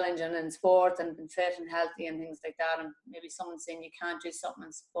love a challenge, and in sport, and fit and healthy and things like that. And maybe someone's saying you can't do something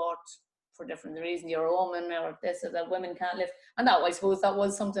in sport for different reasons, you're a woman or this or that, women can't lift, and that, I suppose that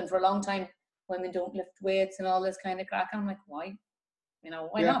was something for a long time, women don't lift weights and all this kind of crack. I'm like, why? Why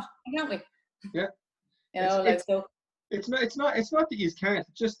not? Why can't we? Yeah. So it's not that you can't,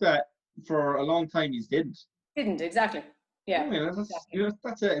 it's just that for a long time you didn't exactly. Yeah,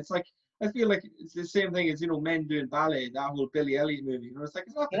 that's it. It's like, I feel like it's the same thing as men doing ballet, that whole Billy Elliot movie. It's like,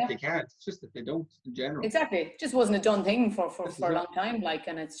 it's not that they can't, it's just that they don't in general. Exactly, it just wasn't a done thing for a long time, like,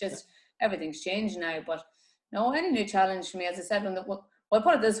 and it's just everything's changed now. But no, any new challenge for me, as I said, well,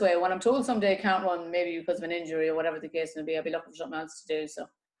 put it this way, when I'm told someday I can't run, maybe because of an injury or whatever the case may be, I'll be looking for something else to do. So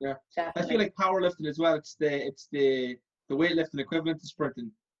yeah, definitely. I feel like powerlifting as well, it's the weightlifting equivalent to sprinting.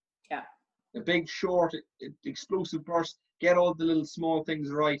 Yeah, a big, short, explosive burst, get all the little small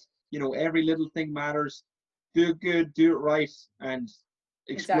things right. Every little thing matters. Do it good, do it right, and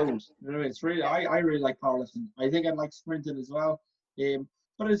explode. Exactly. It's really, I really like powerlifting. I think I'd like sprinting as well.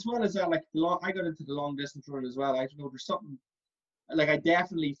 But as well as that, like, I got into the long distance run as well. I don't know, there's something, like, I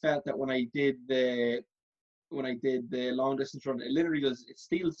definitely felt that when I did the long distance run, it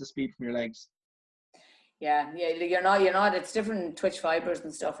steals the speed from your legs. Yeah, you're not. It's different twitch fibers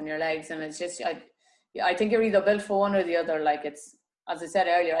and stuff in your legs, and it's just, I think you're either built for one or the other. Like, it's, as I said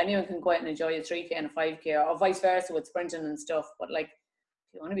earlier, anyone can go out and enjoy a 3K and a 5K, or vice versa with sprinting and stuff. But, like,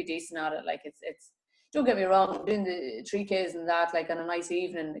 if you want to be decent at it, like, it's. Don't get me wrong, doing the 3Ks and that, like, on a nice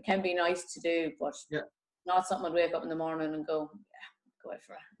evening, it can be nice to do, but not something I'd wake up in the morning and go out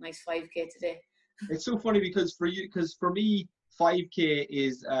for a nice 5K today. It's so funny because for me, 5K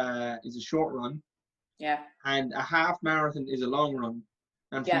is a short run. Yeah. And a half marathon is a long run.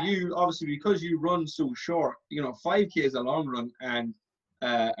 And for you, obviously, because you run so short, 5K is a long run, and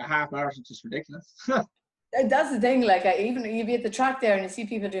a half marathon is just ridiculous. That's the thing, like, even you be at the track there and you see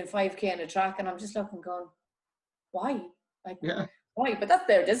people doing 5K on the track, and I'm just looking going, why? Like, why? But that's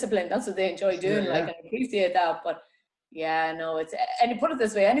their discipline. That's what they enjoy doing. Like, I appreciate that. But yeah, no, it's, and you put it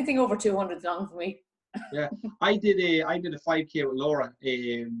this way, anything over 200 is long for me. Yeah, I did a 5K with Laura.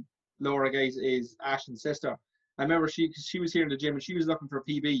 Laura, guys, is Ashling's sister. I remember she was here in the gym and she was looking for a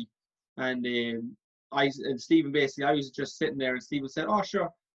PB, and Stephen, basically, I was just sitting there, and Stephen said, "Oh, sure,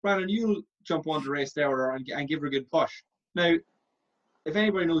 Brandon, you'll jump on the race there and give her a good push." Now, if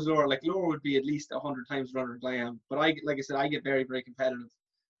anybody knows Laura, like, Laura would be at least 100 times runner than I am. But like I said, I get very, very competitive,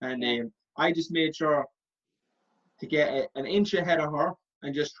 and I just made sure to get an inch ahead of her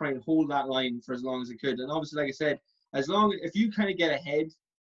and just try and hold that line for as long as I could. And obviously, like I said, if you kind of get ahead.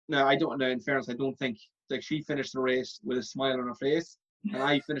 Now, I don't know. In fairness, I don't think, like, she finished the race with a smile on her face, and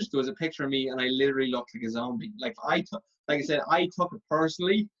I finished. There was a picture of me, and I literally looked like a zombie. Like, I took it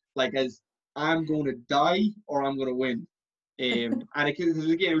personally, like, as I'm going to die or I'm going to win. And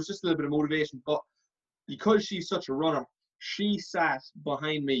it was just a little bit of motivation. But because she's such a runner, she sat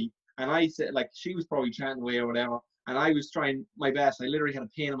behind me, and I said, like, she was probably chanting away or whatever, and I was trying my best. I literally had a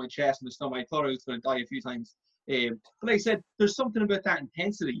pain in my chest and my stomach. I thought I was going to die a few times. But like I said, there's something about that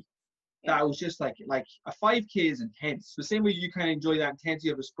intensity that was just like a 5K is intense. The same way you kind of enjoy that intensity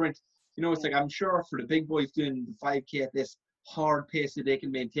of a sprint. You know, it's like, I'm sure for the big boys doing the 5K at this hard pace that they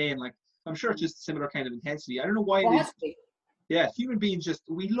can maintain, like, I'm sure it's just similar kind of intensity. I don't know why it is. Yeah, human beings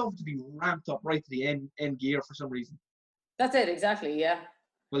we love to be ramped up right to the end gear for some reason. That's it, exactly, yeah.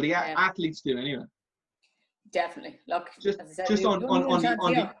 Well, the athletes do anyway. Definitely. Look, just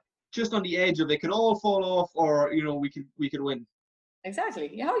on the edge of it could all fall off, or you know, we could win. Exactly.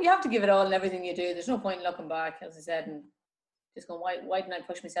 You have to give it all in everything you do. There's no point in looking back, as I said, and just going, why didn't I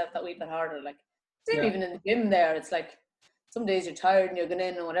push myself that wee bit harder? Like, same even in the gym there. It's like some days you're tired and you're going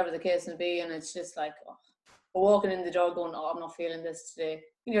in, or whatever the case may be, and it's just like, we're walking in the door going, I'm not feeling this today.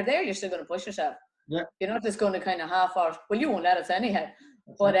 When you're there, you're still going to push yourself. Yeah. You're not just going to kind of half hour. Well, you won't let us anyhow.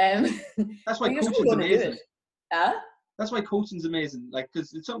 But that's why coaching's amazing. That's why coaching's amazing. Like,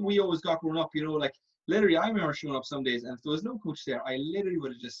 because it's something we always got growing up. You know, like literally, I remember showing up some days, and if there was no coach there, I literally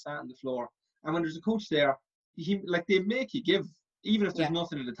would have just sat on the floor. And when there's a coach there, they make you give, even if there's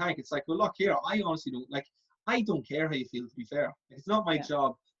nothing in the tank. It's like, well, look here, I honestly I don't care how you feel. To be fair, like, it's not my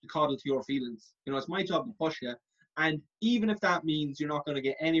job to coddle to your feelings. You know, it's my job to push you. And even if that means you're not going to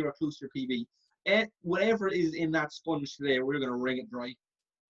get anywhere close to your PB, whatever is in that sponge today, we're going to wring it dry.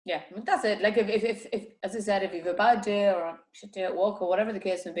 Yeah, that's it. Like if as I said, if you have a bad day or a shit day at work or whatever the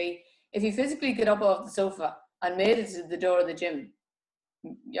case may be, if you physically get up off the sofa and made it to the door of the gym,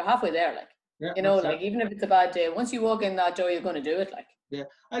 you're halfway there. Like, you know, like even if it's a bad day, once you walk in that door, you're going to do it. Like, yeah,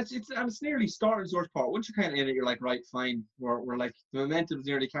 and it's nearly starting George part. Once you're kind of in it, you're like, right, fine. We're like, the momentum's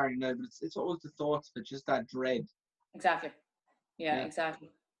nearly carrying now, but it's always the thoughts, but just that dread. Exactly. Yeah,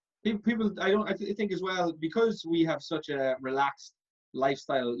 exactly. People, I think as well, because we have such a relaxed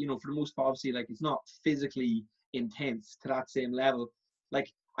lifestyle, you know, for the most part, obviously, like, it's not physically intense to that same level. Like,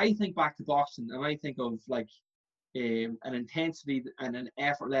 I think back to boxing, and I think of like an intensity and an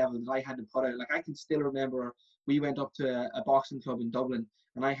effort level that I had to put out. Like, I can still remember we went up to a boxing club in Dublin,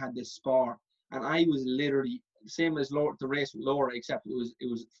 and I had this spar, and I was literally same as the race with Laura, except it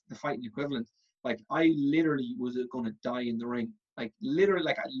was the fighting equivalent. Like, I literally was going to die in the ring. Like, literally,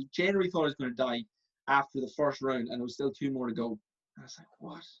 like, I genuinely thought I was going to die after the first round, and there was still 2 more to go. And I was like,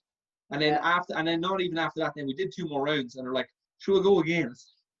 what? And then not even after that, then we did 2 more rounds, and they're like, should we go again?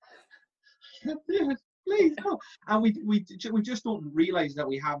 Please no. And we just don't realize that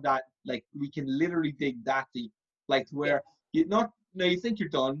we have that, like, we can literally dig that deep, like, where you think you're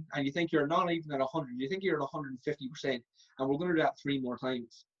done, and you think you're not even at 100, you think you're at 150%, and we're going to do that 3 more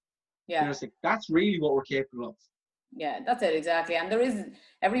times. Yeah, it's like, that's really what we're capable of. Yeah, that's it, exactly. And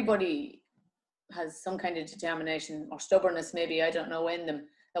everybody has some kind of determination or stubbornness, maybe, I don't know, in them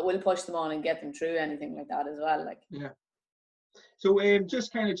that will push them on and get them through anything like that as well. Like, yeah. So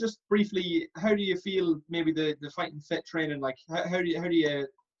just briefly, how do you feel maybe the fighting fit training? Like, how do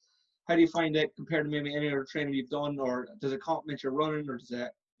you find it compared to maybe any other training you've done, or does it complement your running, or does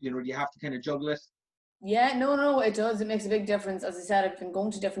it, you know, do you have to kind of juggle it? Yeah, no, it does. It makes a big difference. As I said, I've been going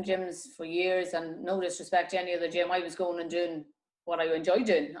to different gyms for years, and no disrespect to any other gym, I was going and doing what I enjoy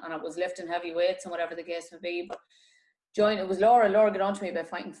doing, and it was lifting heavy weights and whatever the case may be. But it was Laura got on to me about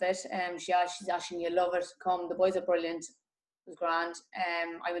fighting fit, and she's Ashling, you love it, come, the boys are brilliant, it was grand.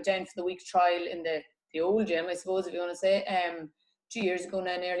 I went down for the week trial in the old gym, I suppose, if you want to say, 2 years ago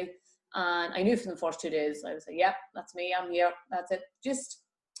now nearly, and I knew from the first 2 days, I was like, yeah, that's me, I'm here, that's it. Just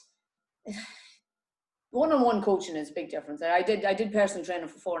one-on-one coaching is a big difference. I did personal training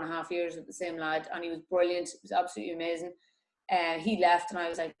for 4.5 years with the same lad, and he was brilliant. It was absolutely amazing. He left, and I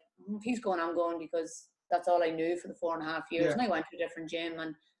was like, if he's going, I'm going, because that's all I knew for the 4.5 years. Yeah. And I went to a different gym,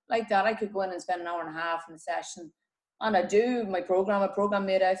 and like that, I could go in and spend an hour and a half in the session, and I'd do my program. A program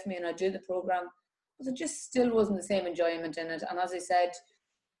made out for me, and I'd do the program, but it just still wasn't the same enjoyment in it. And as I said,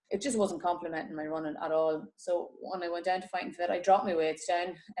 it just wasn't complementing my running at all. So when I went down to fighting fit, I dropped my weights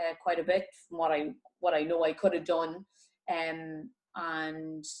down quite a bit from what I know I could have done, and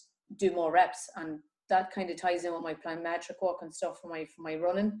do more reps, and that kind of ties in with my plyometric work and stuff for my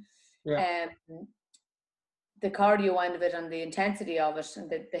running. Yeah. The cardio end of it and the intensity of it, and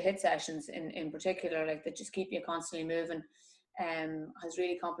the HIIT sessions in particular, like, that just keep you constantly moving, has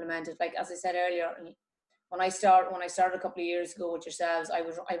really complemented. Like, as I said earlier, when I started a couple of years ago with yourselves, I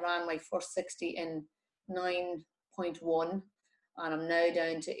ran my first 60 in 9.1, and I'm now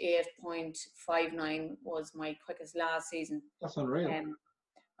down to 8.59 was my quickest last season. That's unreal. And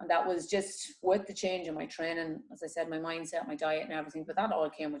that was just with the change in my training, as I said, my mindset, my diet and everything, but that all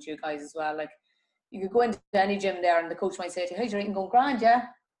came with you guys as well. Like, you could go into any gym there and the coach might say to you, hey, you're eating going grand, yeah?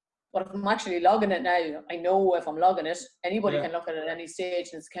 But if I'm actually logging it now, I know if I'm logging it, anybody can look at it at any stage,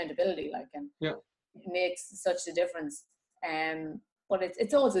 and it's accountability, like, and it makes such a difference. but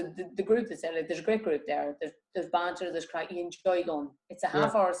it's also the group that's there. Like, there's a great group there. There's banter, there's crack. You enjoy going. It's a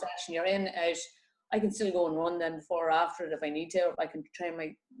half-hour session. You're in, out. I can still go and run them before or after it if I need to. Or I can try and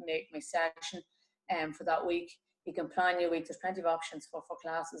make my session for that week. You can plan your week. There's plenty of options for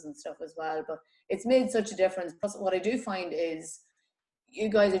classes and stuff as well. But it's made such a difference. Plus, what I do find is you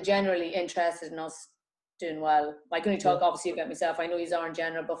guys are generally interested in us doing well. I can only talk obviously about myself. I know you are in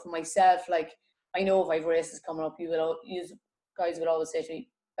general, but for myself, like, I know if I have races coming up, you guys would always say to me,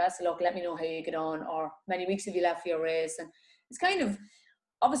 best of luck, let me know how you get on, or many weeks have you left for your race. And it's kind of,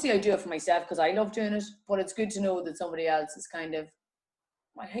 obviously I do it for myself because I love doing it, but it's good to know that somebody else is kind of,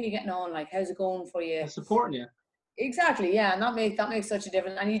 like, how are you getting on? Like, how's it going for you? They're supporting you. Exactly, yeah, and that makes such a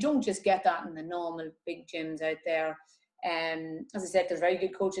difference. And you don't just get that in the normal big gyms out there. As I said, there's very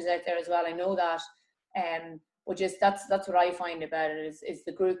good coaches out there as well. I know that. But just that's what I find about it is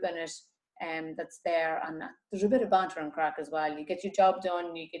the group in it. That's there, and there's a bit of banter and crack as well. You get your job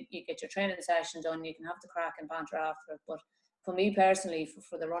done, you get your training session done, you can have the crack and banter after it. But for me personally,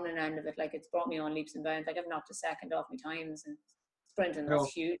 for the running end of it, like, it's brought me on leaps and bounds. Like, I've knocked a second off my times, and sprinting,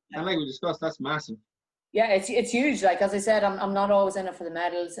 that's huge. And like we discussed, that's massive. Yeah, it's huge. Like, as I said, I'm not always in it for the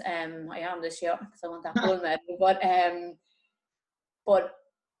medals. I am this year because I want that gold medal. But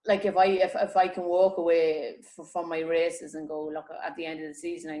like, if I can walk away from my races and go, look, at the end of the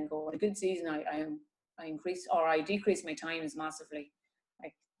season, I can go, in a good season, I increase or I decrease my times massively.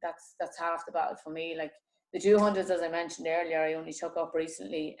 Like, that's half the battle for me. Like, the 200s, as I mentioned earlier, I only took up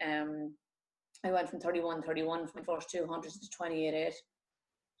recently. I went from 31 for my first 200s to 28.8.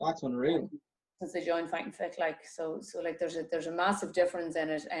 That's unreal. Since I joined Fighting Fit, like, so like, there's a massive difference in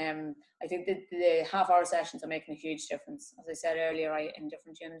it. I think the half-hour sessions are making a huge difference. As I said earlier, in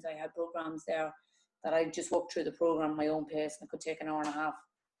different gyms, I had programs there that I just walked through the program at my own pace, and it could take an hour and a half.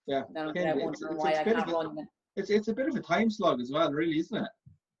 Yeah. Then I wondering why I can't run them. It's a bit of a time slog as well, really, isn't it?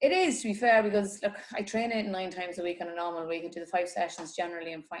 It is, to be fair, because, look, I train 8 and 9 times a week on a normal week. I do the 5 sessions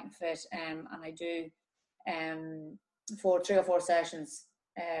generally in Fighting Fit, and I do 3 or 4 sessions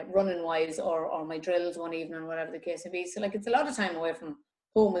running wise, or my drills one evening, whatever the case may be. So, like, it's a lot of time away from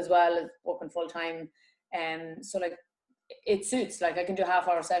home as well as working full time. So, like, it suits. Like, I can do a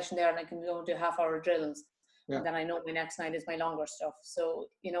half-hour session there, and I can go do half-hour drills. Yeah. And then I know my next night is my longer stuff. So,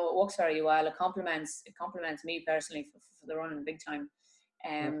 you know, it works very well. It complements me personally for the running big time.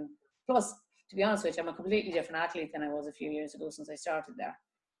 Plus, to be honest with you, I'm a completely different athlete than I was a few years ago since I started there.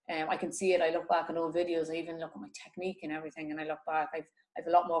 I can see it. I look back on old videos. I even look at my technique and everything, and I look back. I've a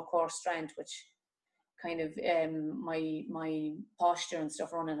lot more core strength, which kind of my posture and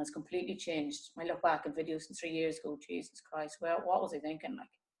stuff running has completely changed. I look back at videos from 3 years ago. Jesus Christ, what was I thinking? Like,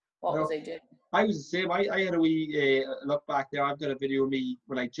 what was I doing? I was the same. I had a wee look back there. I've got a video of me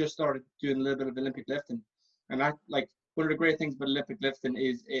when I just started doing a little bit of Olympic lifting, and that, like, one of the great things about Olympic lifting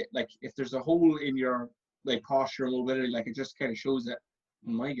is it, like, if there's a hole in your, like, posture and mobility, like, it just kind of shows it.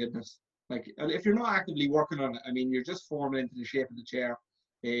 My goodness. Like, if you're not actively working on it, I mean, you're just forming into the shape of the chair.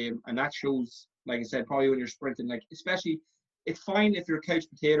 And that shows, like I said, probably when you're sprinting, like, especially, it's fine if you're a couch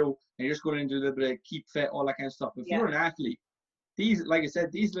potato and you're just going to do a little bit of keep fit, all that kind of stuff. If you're an athlete, these, like I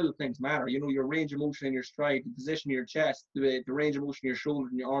said, these little things matter. You know, your range of motion in your stride, the position of your chest, the range of motion in your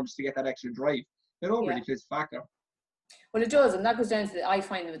shoulders and your arms to get that extra drive. It all really plays a factor. Well, it does. And that goes down to, I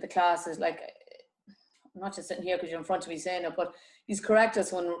find with the classes, like, I'm not just sitting here because you're in front of me saying it, but he's correct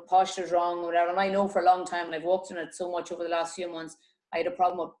us when posture's wrong or whatever. And I know for a long time, and I've worked on it so much over the last few months, I had a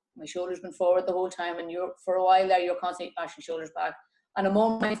problem with my shoulders been forward the whole time, and for a while there, you're constantly bashing shoulders back. And I'm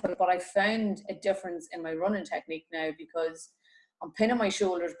more mindful, but I found a difference in my running technique now because I'm pinning my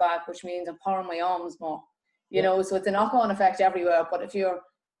shoulders back, which means I'm powering my arms more. You know, so it's a knock-on effect everywhere. But if you're,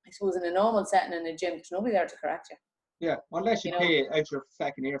 I suppose, in a normal setting in a gym, there's nobody there to correct you. Yeah, unless you pay out your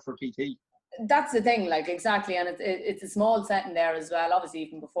fucking ear for PT. That's the thing, like, exactly. And it's a small setting there as well, obviously,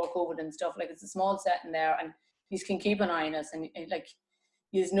 even before COVID and stuff. Like, it's a small setting there, and you can keep an eye on us, and like,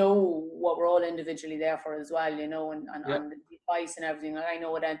 you know what we're all individually there for as well, you know, and the advice and everything. Like, I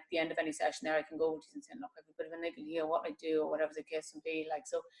know at the end of any session there, I can go to you and say, look, I have a bit of a niggle here, what I do, or whatever the case may be. Like,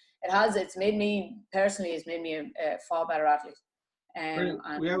 so it's made me a far better athlete.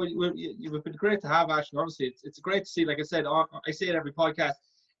 You've been great to have, Ashling. Obviously, it's great to see. Like I said, I say it every podcast.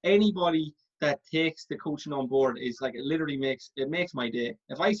 Anybody that takes the coaching on board is like, it literally makes my day.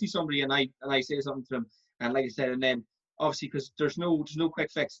 If I see somebody and I say something to them, and like I said, and then obviously because there's no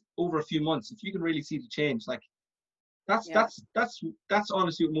quick fix over a few months, if you can really see the change, like that's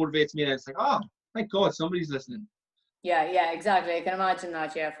honestly what motivates me. And it's like, oh, thank God somebody's listening. Yeah, exactly. I can imagine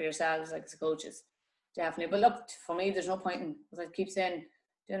that, for yourselves, like, as coaches. Definitely. But look, for me, there's no point in, as I keep saying,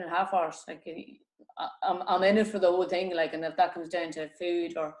 doing it half hours. Like, I'm in it for the whole thing. Like, and if that comes down to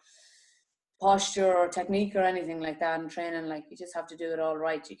food or posture or technique or anything like that in training, like, you just have to do it all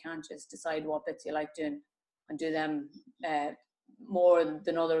right. You can't just decide what bits you like doing and do them more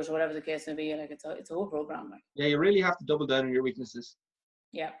than others, or whatever the case may be. Like, it's a whole program. Like, Yeah, you really have to double down on your weaknesses.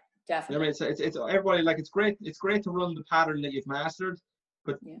 yeah, definitely. I mean, it's everybody, like, it's great to run the pattern that you've mastered,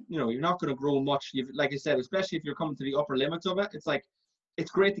 but you know, you're not going to grow much. Like I said, especially if you're coming to the upper limits of it, it's like,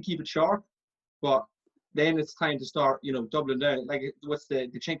 it's great to keep it sharp, but then it's time to start, you know, doubling down. Like, what's the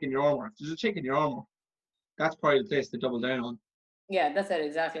chink in your armor? If there's a chink in your armor, that's probably the place to double down on. Yeah, that's it,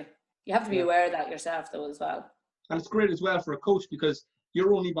 exactly. You have to be aware of that yourself, though, as well. And it's great as well for a coach, because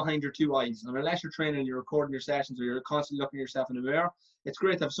you're only behind your two eyes. And unless you're training, you're recording your sessions, or you're constantly looking at yourself in the mirror, it's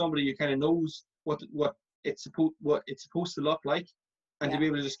great to have somebody who kind of knows what it's supposed to look like, and to be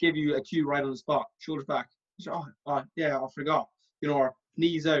able to just give you a cue right on the spot, shoulders back. Oh, yeah, I forgot. You know, or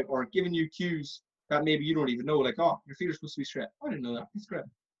knees out, or giving you cues that maybe you don't even know, like, oh, your feet are supposed to be straight. I didn't know that. It's great.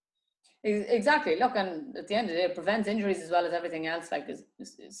 Exactly. Look, and at the end of the day, it prevents injuries as well as everything else. Like,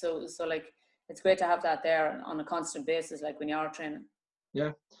 so like, it's great to have that there on a constant basis, like when you are training.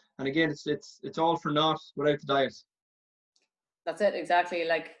 Yeah, and again, it's all for naught without the diet. That's it, exactly.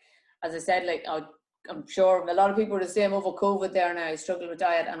 Like, as I said, like, I'm sure a lot of people are the same over COVID there now. I struggled with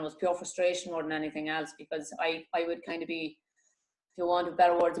diet, and it was pure frustration more than anything else, because I would kind of be, if you want a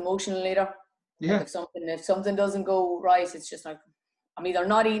better word, emotional leader. Yeah. Like, if something doesn't go right, it's just like, I'm either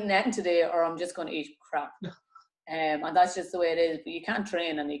not eating anything today, or I'm just going to eat crap. And that's just the way it is. But you can't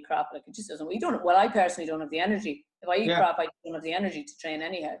train and eat crap. Like, it just doesn't. I personally don't have the energy. If I eat crap, I don't have the energy to train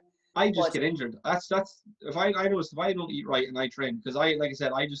anyhow. I just get injured. That's if I notice, if I don't eat right and I train, because like I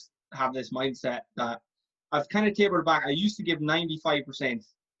said, I just have this mindset that I've kind of tapered back. I used to give 95%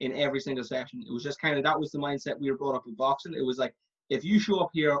 in every single session. It was just kind of, that was the mindset we were brought up with boxing. It was like, if you show up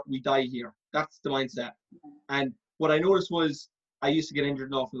here, we die here. That's the mindset. And what I noticed was, I used to get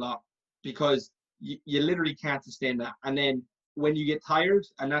injured an awful lot, because you literally can't sustain that. And then when you get tired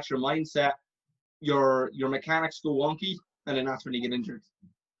and that's your mindset, your mechanics go wonky, and then that's when you get injured.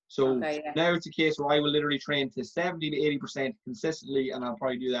 So now it's a case where I will literally train to 70 to 80% consistently, and I'll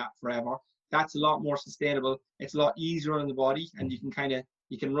probably do that forever. That's a lot more sustainable. It's a lot easier on the body, and you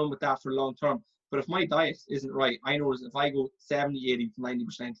can run with that for long term. But if my diet isn't right, I know if I go 70, 80 to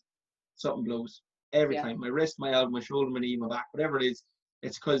 90%, something blows every time. My wrist, my elbow, my shoulder, my knee, my back, whatever it is.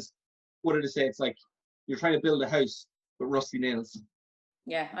 It's because, what did I say? It's like you're trying to build a house with rusty nails.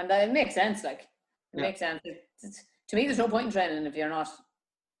 Yeah, and it makes sense. Like, it makes sense. To me, there's no point in training if you're not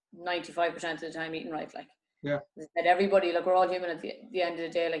 95% of the time eating right. Like, and everybody, like, we're all human at the end of the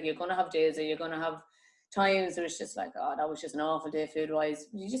day. Like, you're going to have days, or you're going to have times where it's just like, oh, that was just an awful day food wise.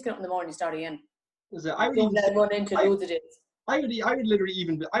 You just get up in the morning, you start again. Don't let it run into loads of days. I would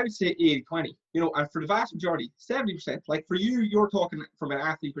literally I would say 80-20, you know, and for the vast majority, 70%. Like, for you, you're talking from an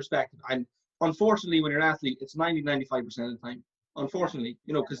athlete perspective. And unfortunately, when you're an athlete, it's 90-95% of the time. Unfortunately,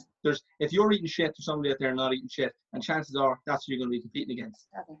 you know, because if you're eating shit, there's somebody out there not eating shit, and chances are that's who you're going to be competing against.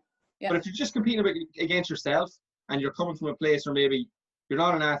 But if you're just competing against yourself, and you're coming from a place where maybe you're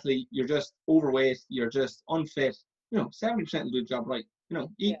not an athlete, you're just overweight, you're just unfit, you know, 70% will do the job right. You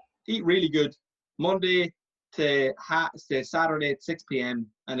know, eat really good Monday to Saturday at 6 p.m.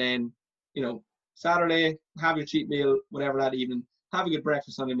 and then, you know, Saturday, have your cheat meal, whatever that evening, have a good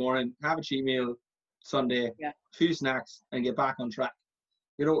breakfast Sunday morning, have a cheat meal Sunday, a few snacks, and get back on track.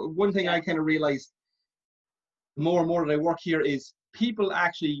 You know, one thing I kind of realized more and more that I work here is people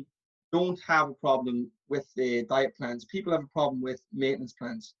actually don't have a problem with the diet plans. People have a problem with maintenance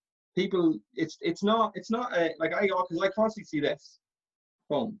plans. People, it's not like because I constantly see this.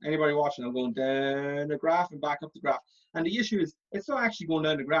 Boom. Anybody watching, I'm going down the graph and back up the graph. And the issue is, it's not actually going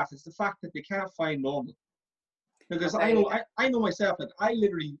down the graph. It's the fact that they can't find normal. Because I know myself, like, I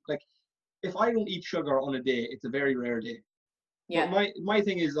literally, like, if I don't eat sugar on a day, it's a very rare day. Yeah. But my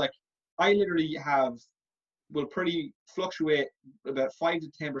thing is, like, I literally will pretty fluctuate about 5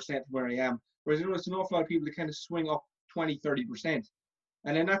 to 10% from where I am. Whereas, you know, it's an awful lot of people that kind of swing up 20, 30%.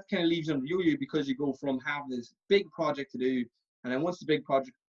 And then that kind of leaves them yo-yo, because you go from having this big project to do, and then once the big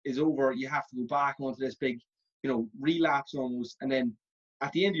project is over, you have to go back onto this big, you know, relapse almost. And then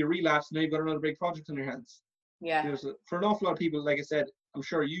at the end of your relapse, now you've got another big project on your hands. Yeah. You know, so for an awful lot of people, like I said, I'm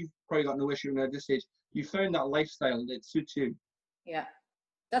sure you've probably got no issue at this stage. You found that lifestyle that suits you. Yeah,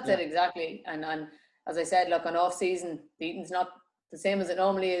 that's it, exactly. And as I said, look, on off season, the eating's not the same as it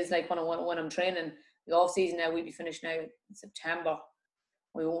normally is. Like when I'm training, the off season now, we'll be finished now in September.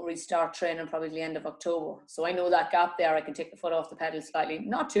 We won't restart training probably the end of October. So I know that gap there, I can take the foot off the pedal slightly.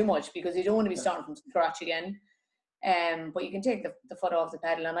 Not too much, because you don't want to be starting from scratch again. But you can take the foot off the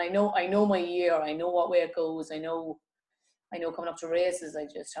pedal. And I know my year. I know what way it goes. I know coming up to races, I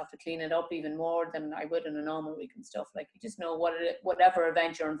just have to clean it up even more than I would in a normal week and stuff. Like, you just know whatever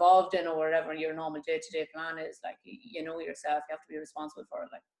event you're involved in or whatever your normal day-to-day plan is, like, you know yourself, you have to be responsible for it.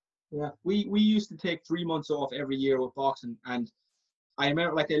 Like, yeah, we used to take 3 months off every year with boxing, and I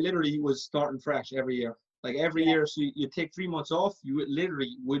remember, like, I literally was starting fresh every year. Like, every year, so you take 3 months off, you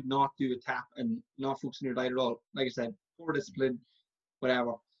literally would not do a tap and not focus on your diet at all. Like I said, poor discipline,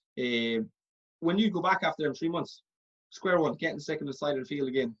 whatever. When you go back after them 3 months, square one, getting sick on the side of the field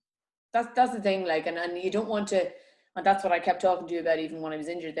again. That's the thing, like, and you don't want to, and that's what I kept talking to you about even when I was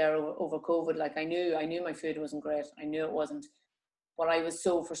injured there over COVID. Like, I knew my food wasn't great. I knew it wasn't. But I was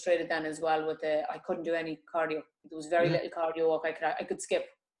so frustrated then as well with I couldn't do any cardio. There was very little cardio work I could skip.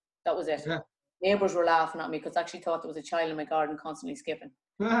 That was it. Yeah. Neighbours were laughing at me because I actually thought there was a child in my garden constantly skipping.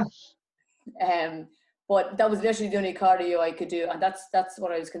 But that was literally the only cardio I could do, and that's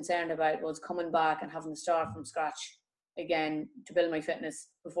what I was concerned about, was coming back and having to start from scratch again to build my fitness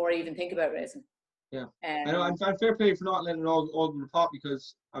before I even think about racing. Yeah, I know. I'm fair play for not letting it all go to the pot,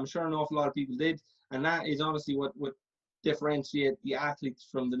 because I'm sure an awful lot of people did, and that is honestly what differentiate the athletes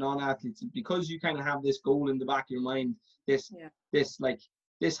from the non-athletes, because you kind of have this goal in the back of your mind, this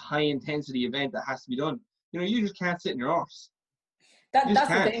high intensity event that has to be done. You know, you just can't sit in your arse. That's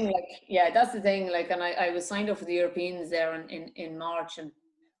the thing, like, that's the thing, like, and I was signed up for the Europeans there in March, and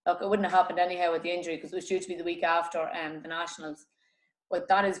look, it wouldn't have happened anyhow with the injury because it was due to be the week after the Nationals, but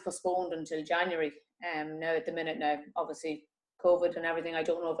that is postponed until January. Now at the minute, obviously COVID and everything, I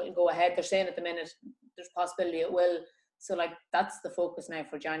don't know if it'll go ahead. They're saying at the minute there's a possibility it will. So, like, that's the focus now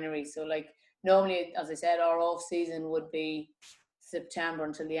for January. So, like, normally, as I said, our off season would be September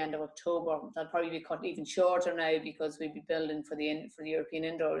until the end of October. That'll probably be cut even shorter now because we'd be building for the European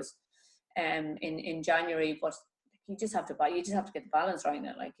indoors in January. But you just have to get the balance right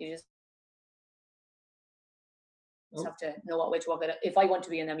now. Like, you just have to know what way to work it. If I want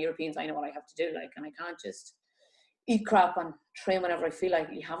to be in them Europeans, I know what I have to do. Like, and I can't just eat crap and train whenever I feel like.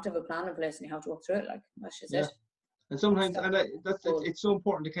 You have to have a plan in place and you have to work through it. Like, that's just it. And sometimes, it's so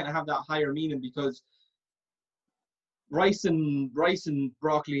important to kind of have that higher meaning, because rice and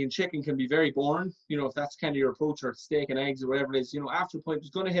broccoli and chicken can be very boring, you know, if that's kind of your approach, or steak and eggs or whatever it is. You know, after a point,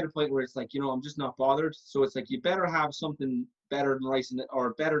 it's going to hit a point where it's like, you know, I'm just not bothered. So it's like, you better have something better than rice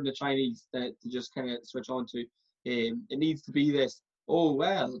or better than the Chinese to just kind of switch on to. It needs to be this, oh,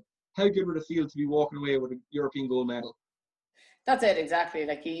 well, how good would it feel to be walking away with a European gold medal? That's it, exactly.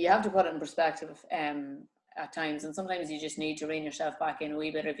 Like, you have to put it in perspective at times, and sometimes you just need to rein yourself back in a wee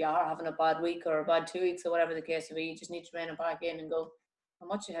bit. If you are having a bad week or a bad 2 weeks or whatever the case may be, you just need to rein it back in and go, how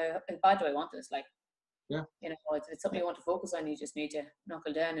bad do I want this? Like, you know, it's something you want to focus on. You just need to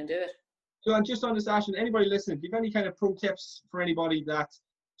knuckle down and do it. So, and just on this, Ashling, anybody listening, do you have any kind of pro tips for anybody that's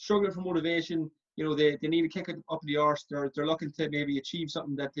struggling for motivation? You know, they need to kick it up the arse. They're looking to maybe achieve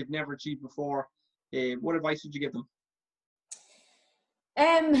something that they've never achieved before. What advice would you give them?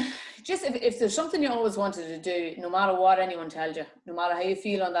 Just if there's something you always wanted to do, no matter what anyone tells you, no matter how you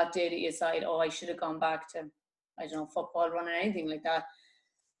feel on that day that you decide, oh, I should have gone back to, I don't know, football, running, anything like that,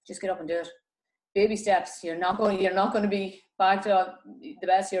 just get up and do it. Baby steps. You're not going to be back to the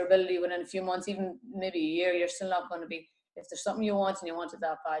best of your ability within a few months, even maybe a year. You're still not going to be. If there's something you want and you want it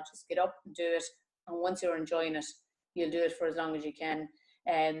that bad, just get up and do it. And once you're enjoying it, you'll do it for as long as you can.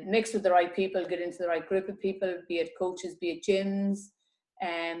 Mix with the right people, get into the right group of people, be it coaches, be it gyms.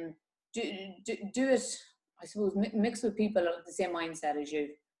 Do it, I suppose, mix with people of the same mindset as you.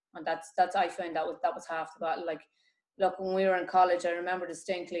 And that's I found that was half the battle. Like, look, when we were in college, I remember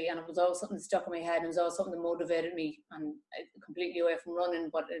distinctly, and it was always something that stuck in my head, and it was always something that motivated me, and completely away from running,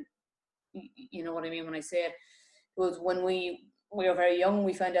 but you know what I mean when I say it. It was when we were very young,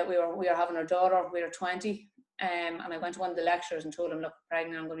 we found out we were having our daughter, we were 20, and I went to one of the lecturers and told him, look, I'm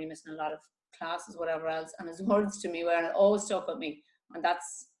pregnant, I'm going to be missing a lot of classes, whatever else. And his words to me were, and it always stuck with me, and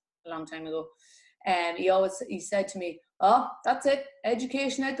that's a long time ago. He said to me, oh, that's it,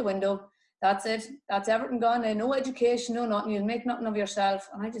 education out the window. That's it. That's everything gone. No education, no nothing. You'll make nothing of yourself.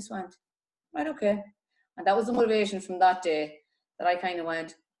 And I just went, right, okay. And that was the motivation from that day that I kind of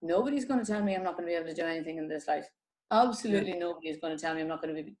went, nobody's going to tell me I'm not going to be able to do anything in this life. Absolutely nobody is going to tell me I'm not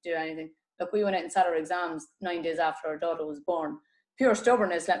going to do anything. Look, we went out and sat our exams 9 days after our daughter was born. Pure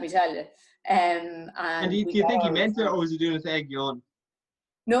stubbornness, let me tell you. And do you think he meant it, or was he doing it to egg you on?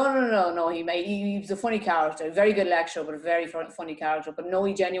 No. He was a funny character, a very good lecturer, but a very funny character. But no,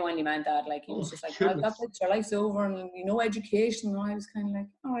 he genuinely meant that. Like, he was just like, that's it, your life's over, and you know, education. And I was kind of like,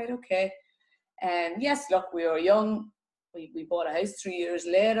 all right, okay. And yes, look, we were young. We bought a house 3 years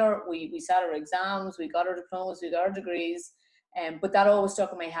later. We sat our exams, we got our diplomas, we got our degrees. But that always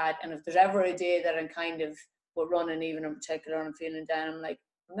stuck in my head. And if there's ever a day that I'm kind of running, even in particular, and I'm feeling down, I'm like,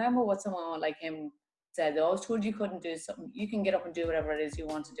 remember what someone like him said. They always told you couldn't do something. You can get up and do whatever it is you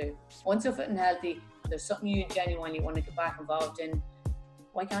want to do. Once you're fit and healthy, there's something you genuinely want to get back involved in.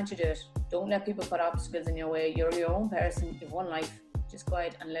 Why can't you do it? Don't let people put obstacles in your way. You're your own person. You have one life. Just go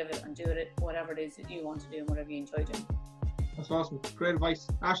out and live it and do it, whatever it is that you want to do and whatever you enjoy doing. That's awesome. Great advice.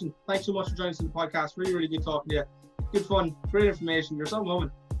 Ashling, thanks so much for joining us on the podcast. Really, really good talking to you. Good fun. Great information. You're some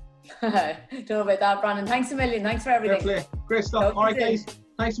woman. Don't know about that, Brandon. Thanks a million. Thanks for everything. Fair play. Great stuff. All right, guys.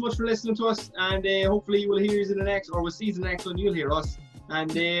 Thanks so much for listening to us. And hopefully we'll hear you in the next, or we'll see you in the next one. You'll hear us.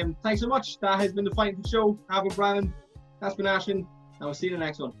 And thanks so much. That has been the Fighting Fit Show. I've been Brandon. That's been Ashling. And we'll see you in the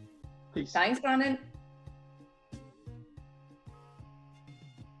next one. Peace. Thanks, Brandon.